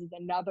causes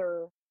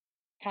another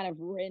kind of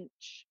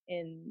wrench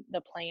in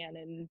the plan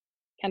and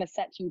kind of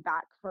sets you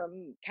back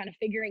from kind of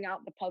figuring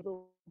out the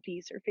puzzle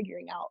piece, or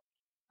figuring out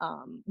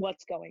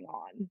what's going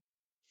on.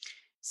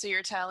 So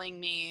you're telling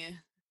me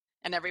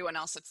and everyone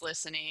else that's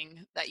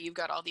listening that you've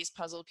got all these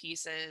puzzle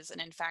pieces,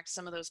 and in fact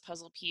some of those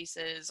puzzle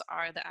pieces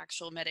are the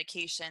actual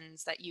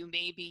medications that you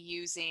may be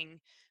using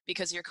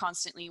because you're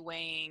constantly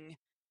weighing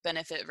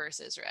benefit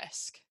versus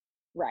risk.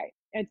 Right.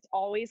 It's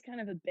always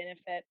kind of a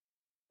benefit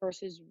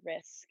versus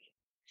risk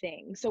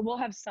thing. So we'll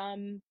have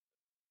some,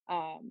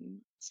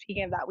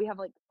 speaking of that, we have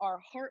like our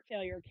heart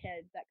failure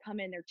kids that come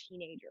in, they're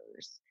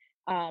teenagers.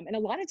 And a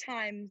lot of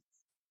times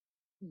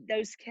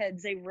those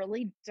kids, they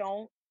really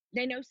don't,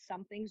 they know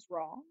something's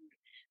wrong,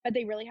 but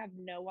they really have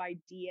no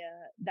idea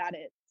that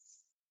it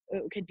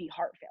could be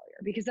heart failure,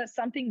 because that's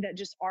something that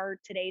just our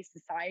today's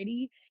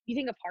society, you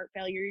think of heart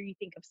failure, you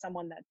think of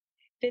someone that's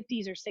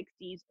 50s or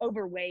 60s,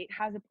 overweight,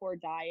 has a poor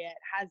diet,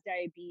 has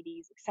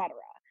diabetes, etc.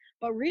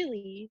 But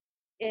really,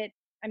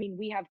 I mean,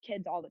 we have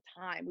kids all the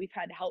time. We've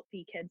had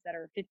healthy kids that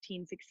are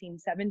 15, 16,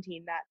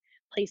 17 that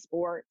play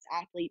sports,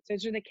 athletes.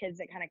 Those are the kids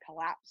that kind of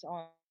collapse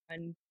on,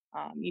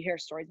 you hear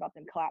stories about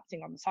them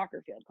collapsing on the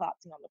soccer field,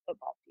 collapsing on the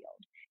football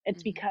field.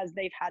 It's because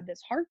they've had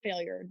this heart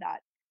failure that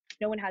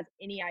no one has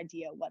any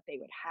idea what they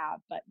would have.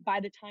 But by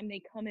the time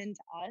they come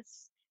into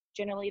us,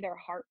 generally their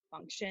heart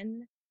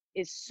function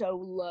is so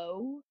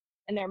low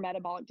and their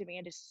metabolic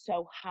demand is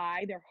so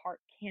high, their heart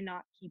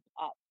cannot keep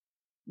up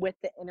with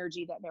the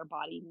energy that their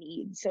body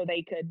needs. So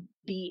they could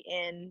be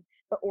in,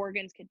 the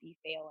organs could be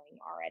failing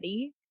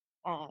already.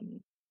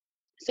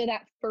 So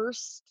that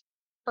first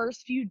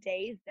few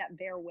days that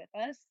they're with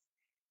us,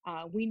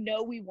 we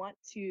know we want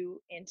to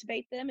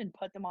intubate them and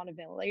put them on a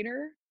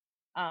ventilator.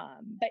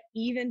 But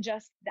even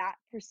just that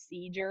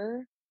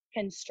procedure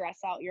can stress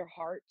out your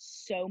heart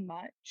so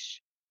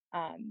much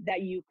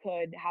that you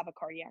could have a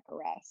cardiac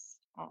arrest,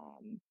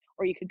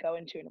 or you could go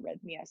into an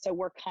arrhythmia. So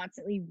we're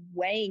constantly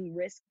weighing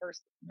risk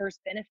versus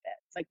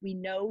benefits. Like, we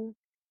know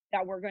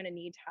that we're going to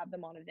need to have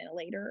them on a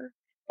ventilator,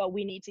 but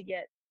we need to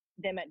get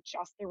them at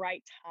just the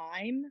right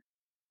time,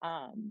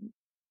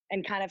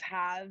 and kind of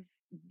have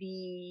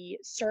the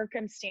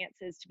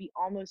circumstances to be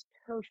almost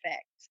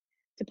perfect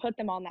to put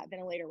them on that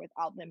ventilator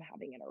without them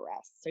having an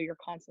arrest. So you're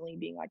constantly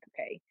being like,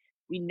 okay,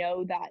 we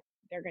know that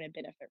they're going to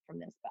benefit from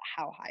this, but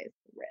how high is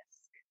the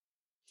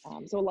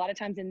risk? So a lot of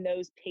times in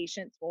those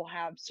patients, we'll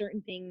have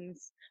certain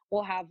things.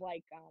 We'll have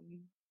like,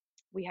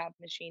 we have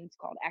machines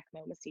called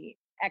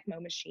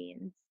ECMO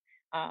machines.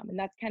 And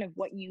that's kind of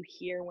what you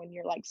hear when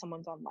you're like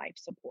someone's on life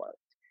support.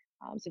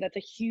 So that's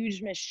a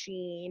huge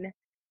machine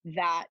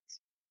that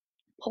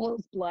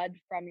pulls blood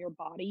from your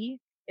body,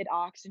 it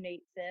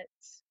oxygenates it,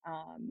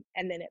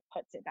 and then it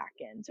puts it back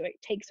in. So it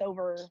takes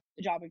over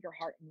the job of your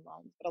heart and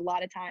lungs. But a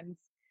lot of times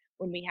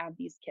when we have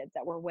these kids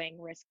that we're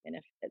weighing risk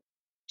benefits,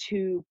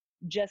 to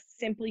just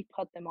simply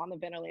put them on the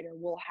ventilator,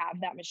 we'll have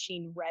that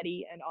machine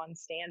ready and on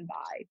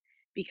standby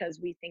because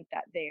we think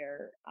that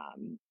their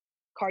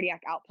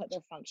cardiac output, their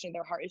function,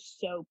 their heart is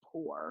so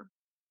poor.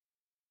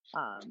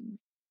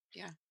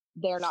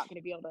 They're not going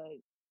to be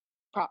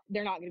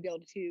able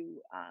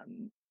to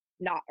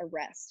not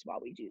arrest while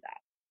we do that.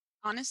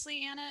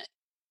 Honestly, Anna,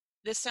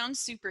 this sounds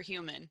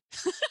superhuman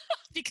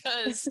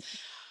because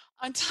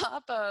on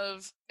top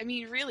of, I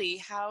mean, really,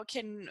 how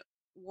can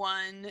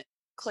one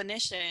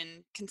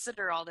clinician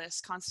consider all this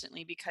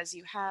constantly? Because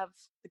you have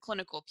the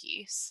clinical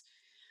piece,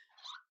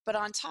 but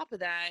on top of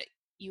that,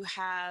 you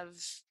have,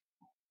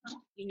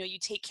 you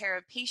take care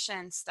of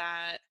patients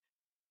that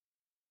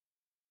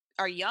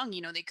are young.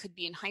 They could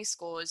be in high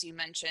school, as you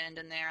mentioned,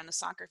 and they're on the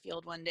soccer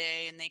field one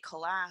day and they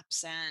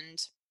collapse. And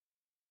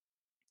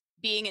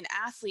being an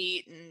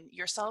athlete and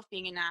yourself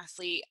being an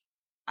athlete,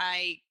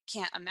 I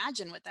can't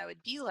imagine what that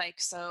would be like.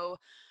 So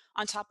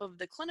on top of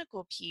the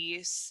clinical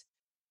piece,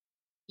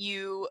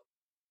 you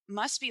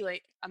must be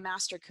like a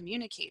master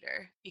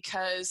communicator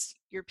because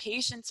your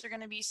patients are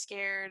going to be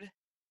scared,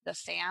 the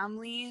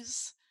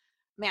families.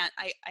 Man,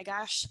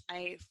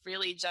 I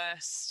really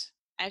just,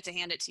 I have to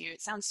hand it to you.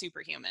 It sounds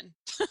superhuman.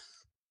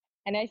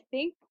 And I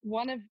think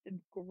one of the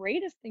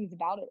greatest things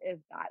about it is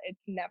that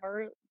it's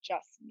never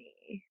just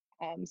me.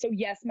 So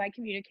yes, my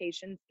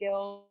communication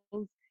skills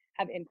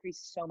have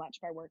increased so much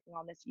by working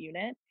on this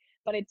unit,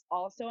 but it's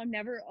also, I'm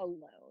never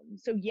alone.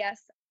 So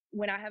yes,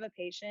 when I have a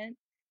patient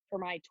for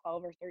my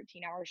 12 or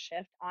 13-hour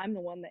shift, I'm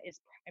the one that is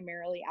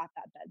primarily at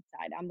that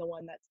bedside. I'm the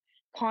one that's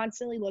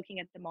constantly looking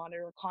at the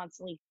monitor,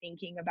 constantly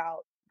thinking about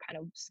kind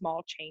of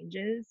small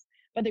changes.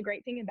 But the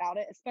great thing about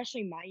it,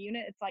 especially my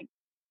unit, it's like,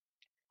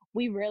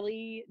 we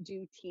really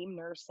do team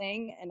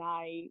nursing, and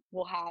I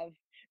will have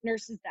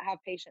nurses that have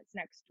patients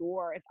next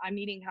door. If I'm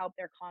needing help,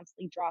 they're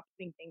constantly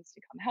dropping things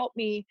to come help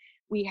me.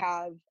 We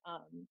have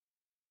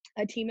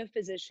a team of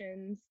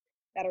physicians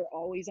that are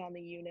always on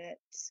the unit,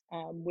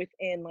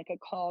 within like a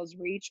call's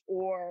reach,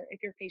 or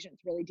if your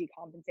patient's really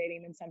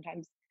decompensating, then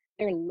sometimes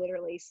they're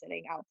literally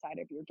sitting outside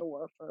of your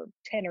door for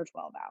 10 or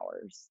 12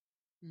 hours.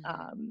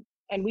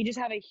 And we just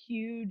have a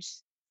huge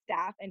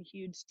staff and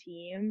huge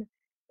team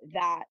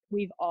that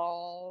we've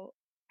all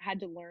had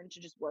to learn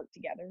to just work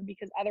together,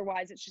 because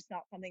otherwise it's just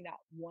not something that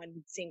one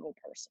single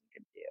person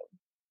could do.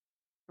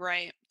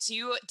 Right. Do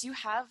you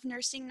have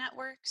nursing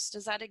networks?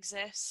 Does that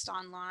exist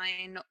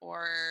online,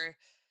 or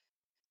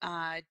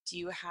do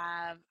you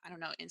have, I don't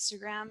know,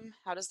 Instagram?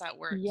 How does that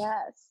work?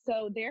 Yes.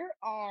 So there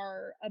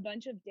are a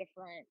bunch of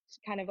different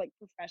kind of like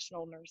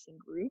professional nursing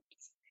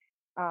groups.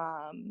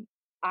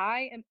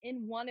 I am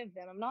in one of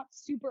them. I'm not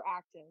super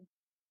active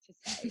to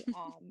say,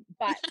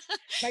 but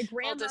my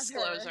grandmother,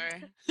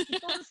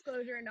 full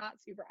disclosure, not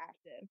super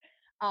active.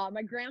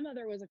 My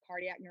grandmother was a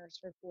cardiac nurse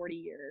for 40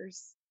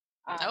 years.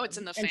 Oh, it's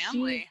in the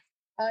family.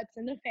 It's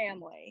in the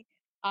family.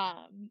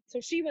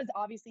 So she was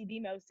obviously the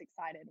most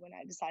excited when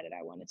I decided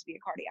I wanted to be a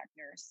cardiac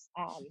nurse.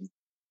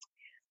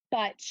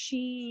 But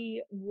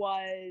she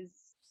was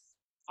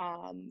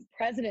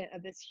president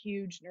of this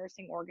huge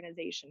nursing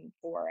organization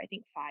for, I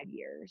think, 5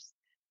 years.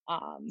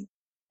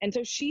 And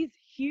so she's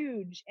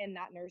huge in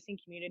that nursing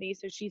community.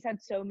 So she's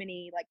had so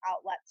many like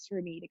outlets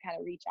for me to kind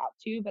of reach out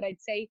to. But I'd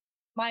say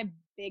my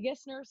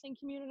biggest nursing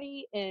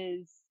community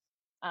is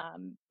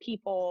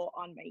people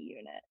on my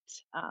unit.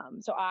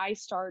 So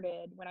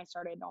when I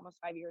started almost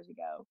 5 years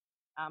ago,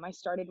 I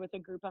started with a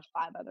group of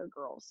 5 other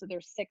girls. So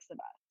there's 6 of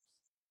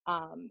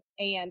us.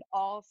 And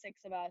all 6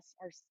 of us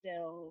are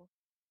still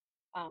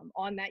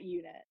on that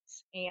unit,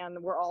 and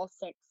we're all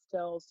 6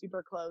 still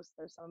super close.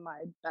 They're some of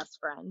my best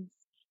friends.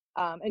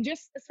 And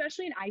just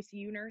especially in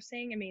ICU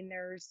nursing, I mean,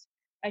 there's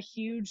a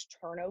huge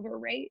turnover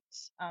rate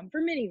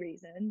for many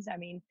reasons. I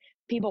mean,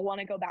 people want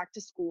to go back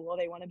to school,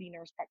 they want to be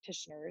nurse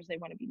practitioners, they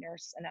want to be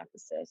nurse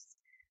anesthetists,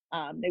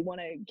 they want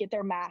to get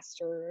their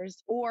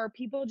masters, or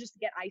people just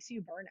get ICU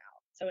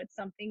burnout. So it's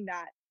something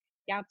that,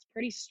 yeah, it's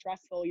pretty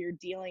stressful. You're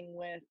dealing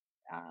with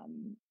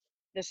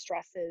the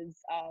stresses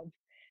of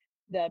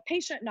the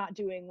patient not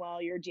doing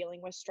well, you're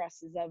dealing with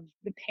stresses of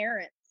the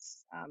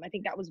parents. I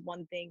think that was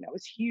one thing that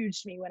was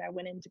huge to me when I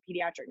went into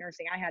pediatric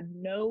nursing. I had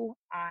no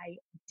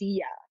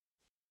idea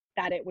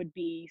that it would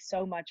be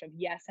so much of,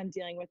 yes, I'm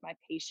dealing with my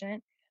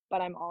patient,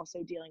 but I'm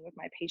also dealing with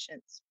my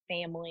patient's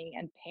family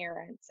and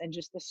parents, and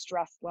just the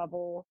stress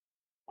level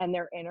and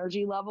their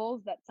energy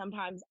levels that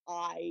sometimes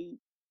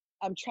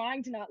I'm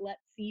trying to not let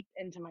seep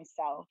into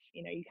myself.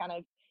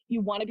 You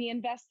want to be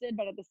invested,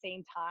 but at the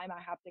same time, I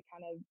have to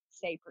kind of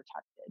stay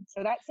protected.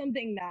 So that's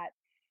something that,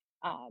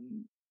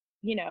 um,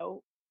 you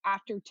know,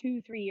 after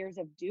 2, 3 years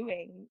of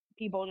doing,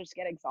 people just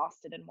get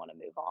exhausted and want to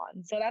move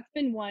on. So that's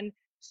been one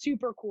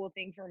super cool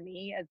thing for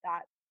me, is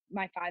that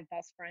my 5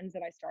 best friends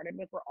that I started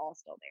with were all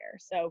still there.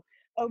 So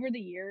over the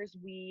years,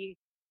 we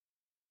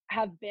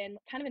have been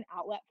kind of an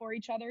outlet for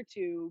each other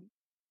to,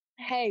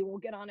 hey, we'll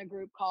get on a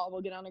group call,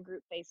 we'll get on a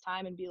group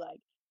FaceTime and be like,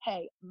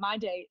 hey, my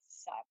day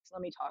sucked,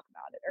 let me talk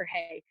about it. Or,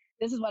 hey,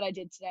 this is what I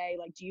did today.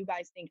 Like, do you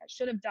guys think I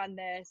should have done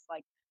this?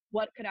 Like,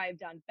 what could I have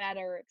done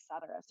better,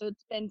 etc. So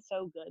it's been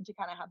so good to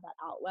kind of have that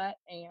outlet.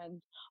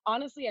 And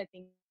honestly, I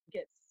think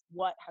it's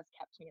what has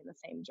kept me in the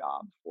same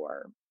job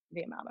for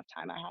the amount of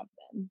time I have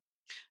been.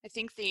 I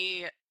think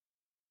the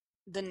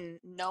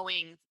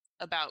knowing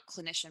about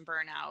clinician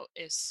burnout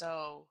is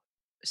so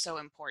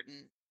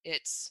important.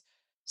 It's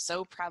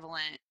so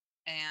prevalent,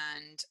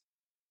 and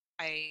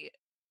I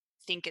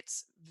think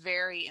it's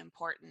very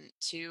important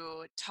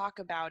to talk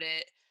about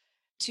it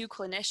to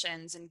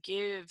clinicians and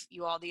give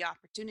you all the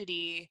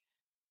opportunity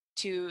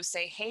to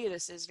say, hey,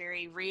 this is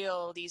very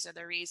real, these are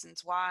the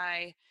reasons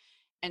why,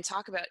 and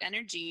talk about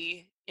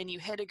energy. And you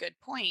hit a good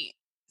point.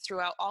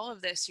 Throughout all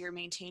of this, you're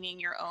maintaining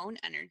your own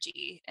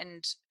energy,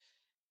 and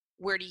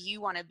where do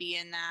you want to be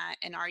in that?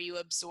 And are you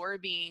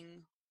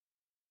absorbing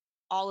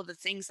all of the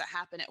things that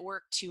happen at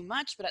work too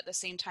much, but at the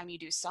same time you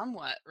do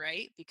somewhat,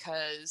 right?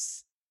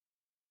 Because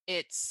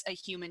it's a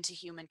human to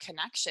human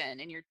connection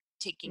and you're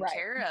taking Right.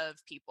 care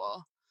of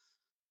people.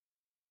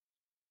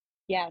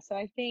 Yeah, so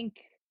I think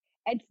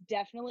it's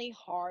definitely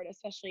hard,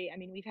 especially, I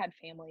mean, we've had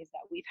families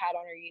that we've had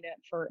on our unit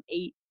for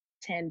 8,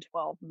 10,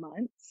 12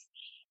 months,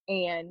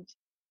 and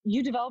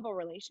you develop a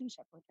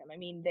relationship with them. I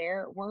mean,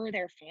 we're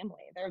their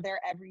family. They're there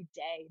every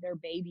day. Their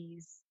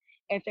babies,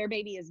 if their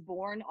baby is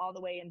born all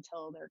the way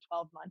until they're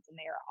 12 months and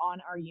they are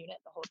on our unit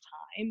the whole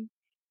time,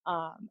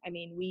 I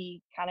mean,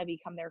 we kind of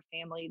become their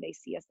family. They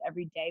see us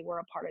every day. We're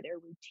a part of their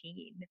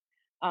routine.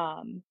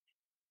 Um,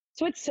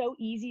 so it's so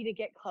easy to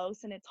get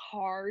close, and it's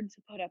hard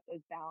to put up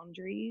those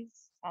boundaries.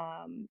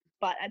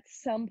 But at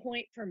some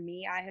point for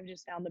me, I have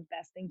just found the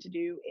best thing to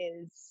do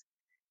is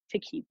to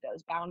keep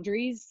those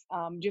boundaries,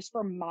 just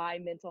for my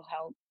mental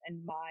health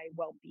and my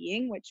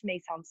well-being, which may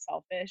sound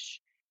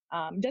selfish.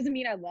 Doesn't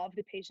mean I love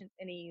the patients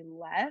any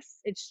less.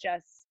 It's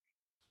just,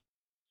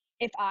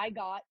 if I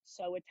got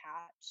so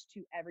attached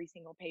to every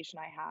single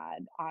patient I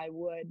had, I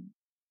would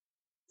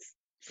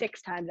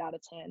 6 times out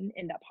of 10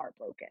 end up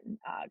heartbroken.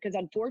 Because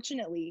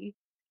unfortunately,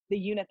 the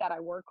unit that I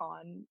work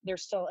on,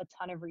 there's still a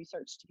ton of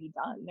research to be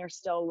done. There's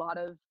still a lot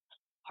of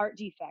heart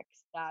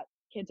defects that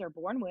kids are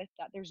born with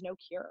that there's no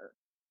cure.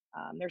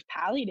 There's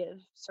palliative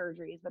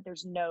surgeries, but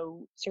there's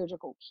no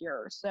surgical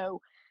cure. So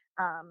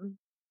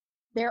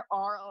there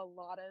are a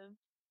lot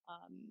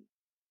of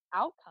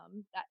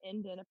outcomes that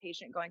end in a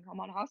patient going home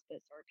on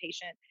hospice, or a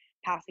patient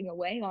passing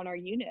away on our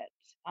unit.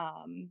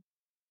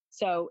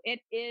 So it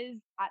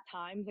is at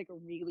times like a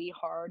really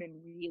hard and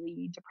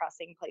really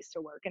depressing place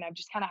to work. And I've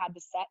just kind of had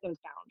to set those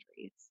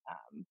boundaries.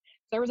 So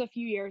there was a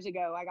few years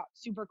ago, I got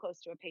super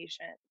close to a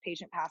patient. The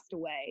patient passed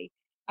away.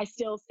 I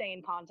still stay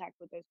in contact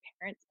with those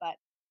parents, but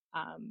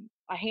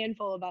a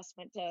handful of us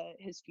went to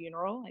his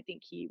funeral. I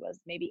think he was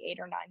maybe 8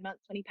 or 9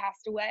 months when he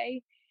passed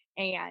away.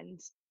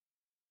 And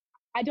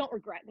I don't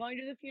regret going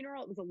to the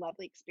funeral. It was a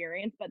lovely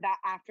experience. But that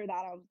after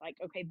that, I was like,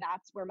 okay,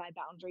 that's where my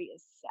boundary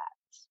is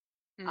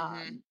set.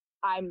 Mm-hmm.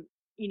 I'm,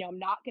 I'm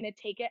not going to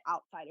take it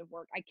outside of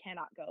work. I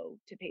cannot go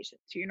to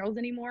patients' funerals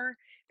anymore,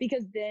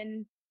 because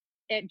then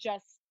it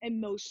just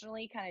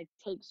emotionally kind of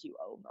takes you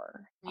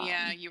over.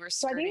 Yeah, you were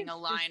So I think skirting a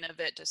it's just line of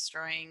it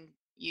destroying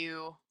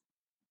you.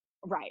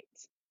 right.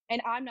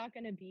 And I'm not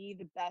going to be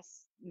the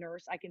best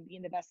nurse I can be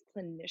and the best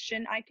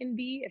clinician I can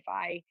be if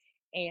I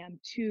am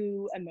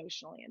too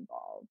emotionally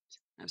involved.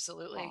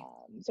 Absolutely.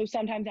 So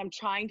sometimes I'm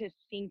trying to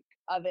think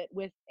of it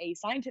with a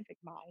scientific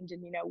mind,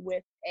 and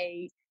with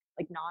a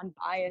like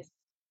non-biased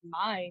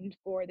mind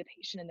for the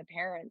patient and the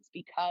parents,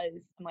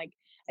 because I'm like,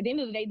 at the end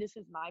of the day, this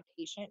is my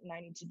patient and I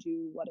need to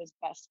do what is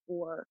best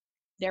for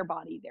their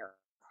body, their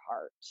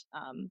heart.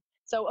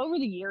 So over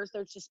the years,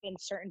 there's just been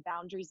certain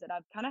boundaries that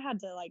I've kind of had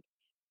to like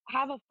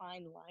have a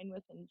fine line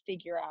with and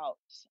figure out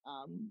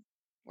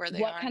where they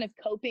what are. kind of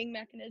coping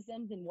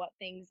mechanisms and what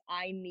things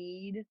I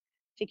need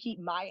to keep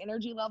my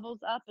energy levels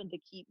up and to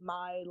keep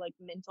my like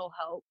mental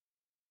health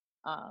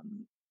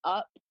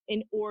up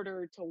in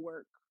order to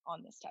work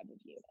on this type of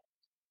unit.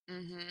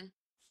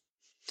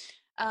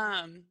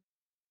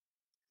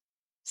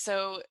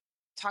 So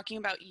talking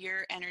about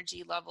your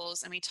energy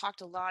levels, and we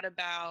talked a lot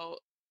about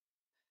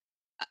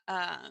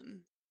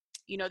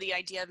the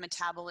idea of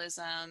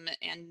metabolism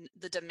and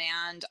the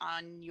demand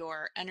on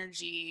your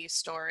energy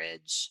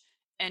storage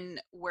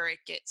and where it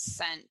gets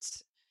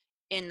sent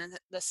in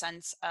the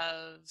sense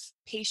of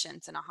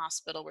patients in a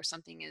hospital where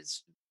something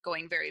is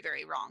going very,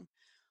 very wrong.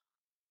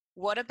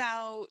 What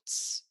about,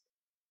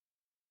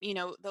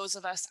 those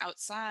of us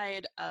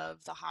outside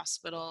of the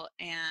hospital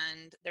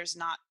and there's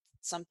not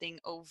something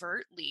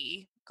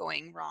overtly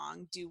going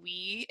wrong? Do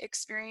we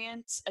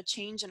experience a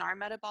change in our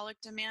metabolic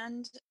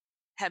demand?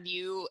 Have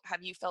you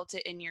felt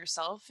it in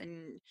yourself?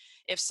 And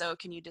if so,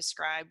 can you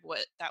describe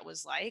what that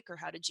was like, or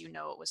how did you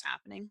know it was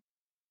happening?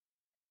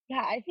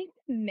 Yeah, I think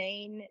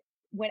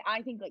when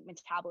I think like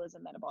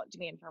metabolism, metabolic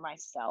demand for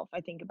myself, I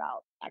think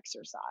about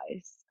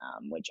exercise,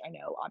 which I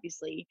know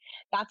obviously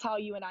that's how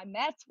you and I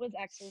met, was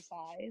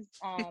exercise.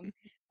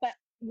 But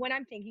when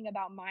I'm thinking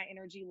about my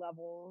energy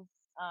levels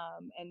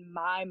and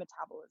my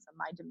metabolism,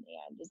 my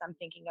demand, is I'm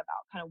thinking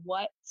about kind of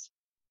what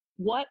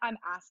I'm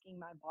asking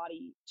my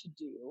body to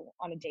do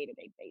on a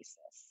day-to-day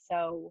basis.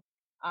 So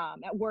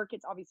at work,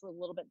 it's obviously a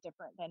little bit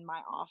different than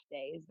my off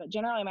days, but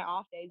generally my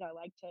off days, I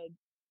like to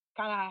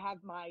kind of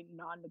have my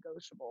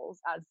non-negotiables,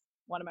 as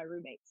one of my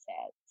roommates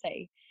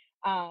say.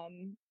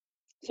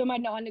 So my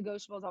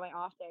non-negotiables on my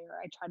off day are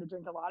I try to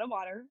drink a lot of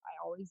water. I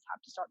always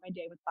have to start my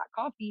day with black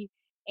coffee,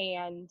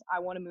 and I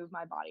want to move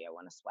my body. I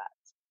want to sweat.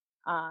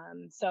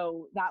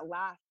 So that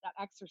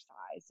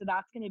exercise. So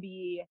that's going to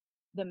be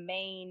the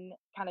main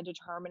kind of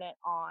determinant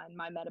on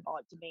my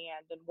metabolic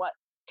demand and what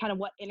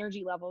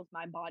energy levels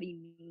my body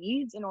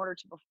needs in order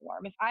to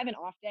perform. If I have an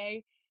off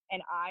day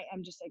and I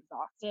am just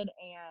exhausted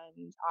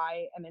and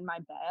I am in my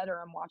bed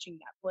or I'm watching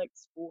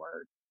Netflix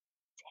for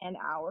 10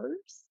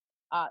 hours,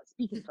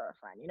 speaking for a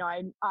friend,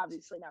 I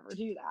obviously never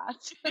do that.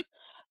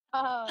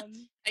 I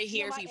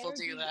hear My people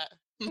do energy, that.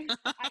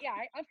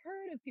 I've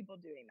heard of people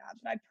doing that,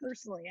 but I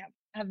personally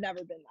have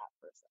never been that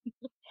person.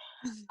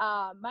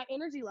 My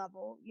energy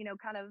level,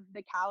 kind of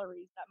the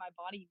calories that my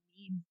body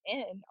needs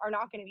in are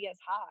not going to be as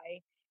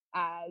high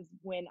as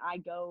when I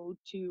go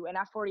to an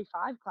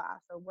F45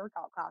 class or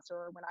workout class,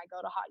 or when I go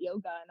to hot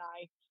yoga and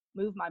I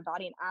move my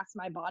body and ask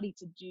my body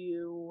to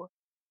do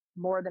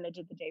more than it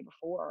did the day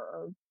before,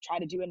 or try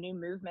to do a new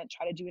movement,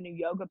 try to do a new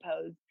yoga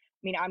pose.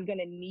 I mean, I'm going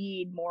to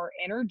need more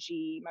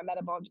energy. My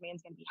metabolic demand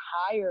is going to be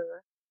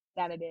higher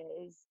than it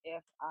is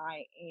if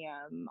I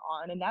am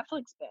on a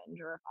Netflix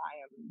binge or if I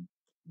am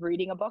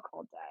reading a book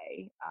all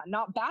day.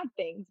 Not bad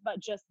things, but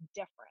just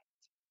different.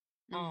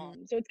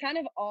 So it's kind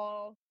of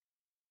all,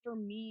 for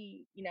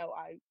me,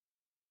 I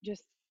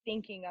just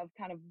thinking of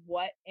kind of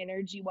what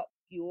energy, what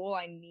fuel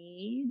I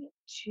need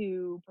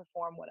to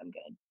perform what I'm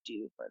going to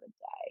do for the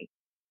day.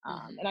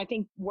 And I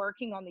think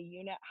working on the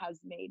unit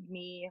has made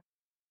me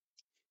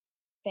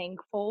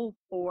thankful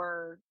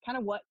for kind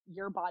of what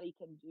your body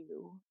can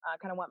do,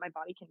 kind of what my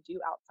body can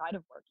do outside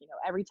of work.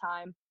 Every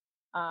time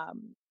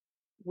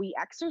we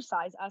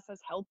exercise, us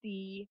as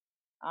healthy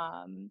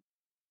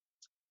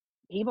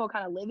people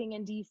kind of living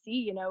in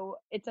DC,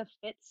 it's a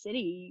fit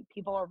city.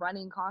 People are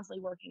running,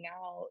 constantly working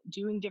out,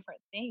 doing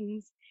different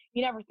things.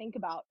 You never think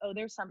about, oh,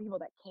 there's some people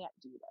that can't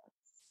do this.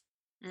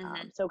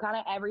 So kind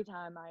of every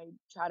time I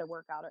try to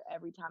work out or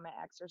every time I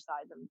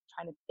exercise, I'm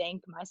trying to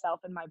thank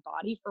myself and my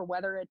body for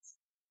whether it's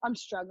I'm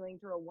struggling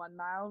through a 1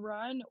 mile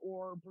run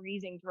or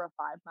breezing through a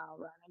 5 mile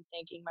run. I'm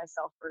thanking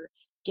myself for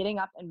getting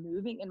up and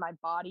moving and my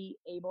body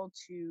able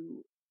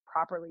to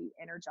properly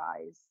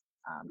energize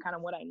kind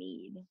of what I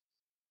need.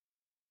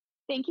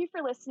 Thank you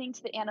for listening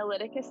to the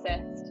Analytic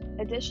Assist.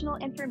 Additional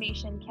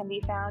information can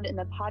be found in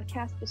the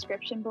podcast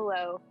description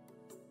below.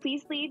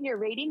 Please leave your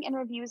rating and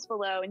reviews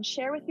below and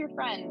share with your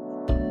friends.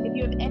 If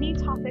you have any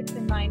topics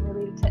in mind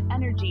related to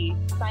energy,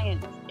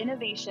 science,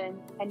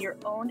 innovation, and your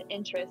own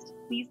interest,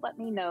 please let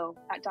me know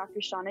at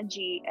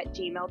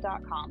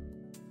drshaunag@gmail.com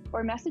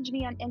or message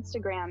me on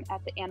Instagram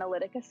at the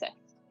Analytic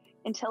Assist.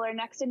 Until our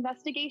next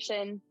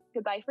investigation,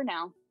 goodbye for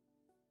now.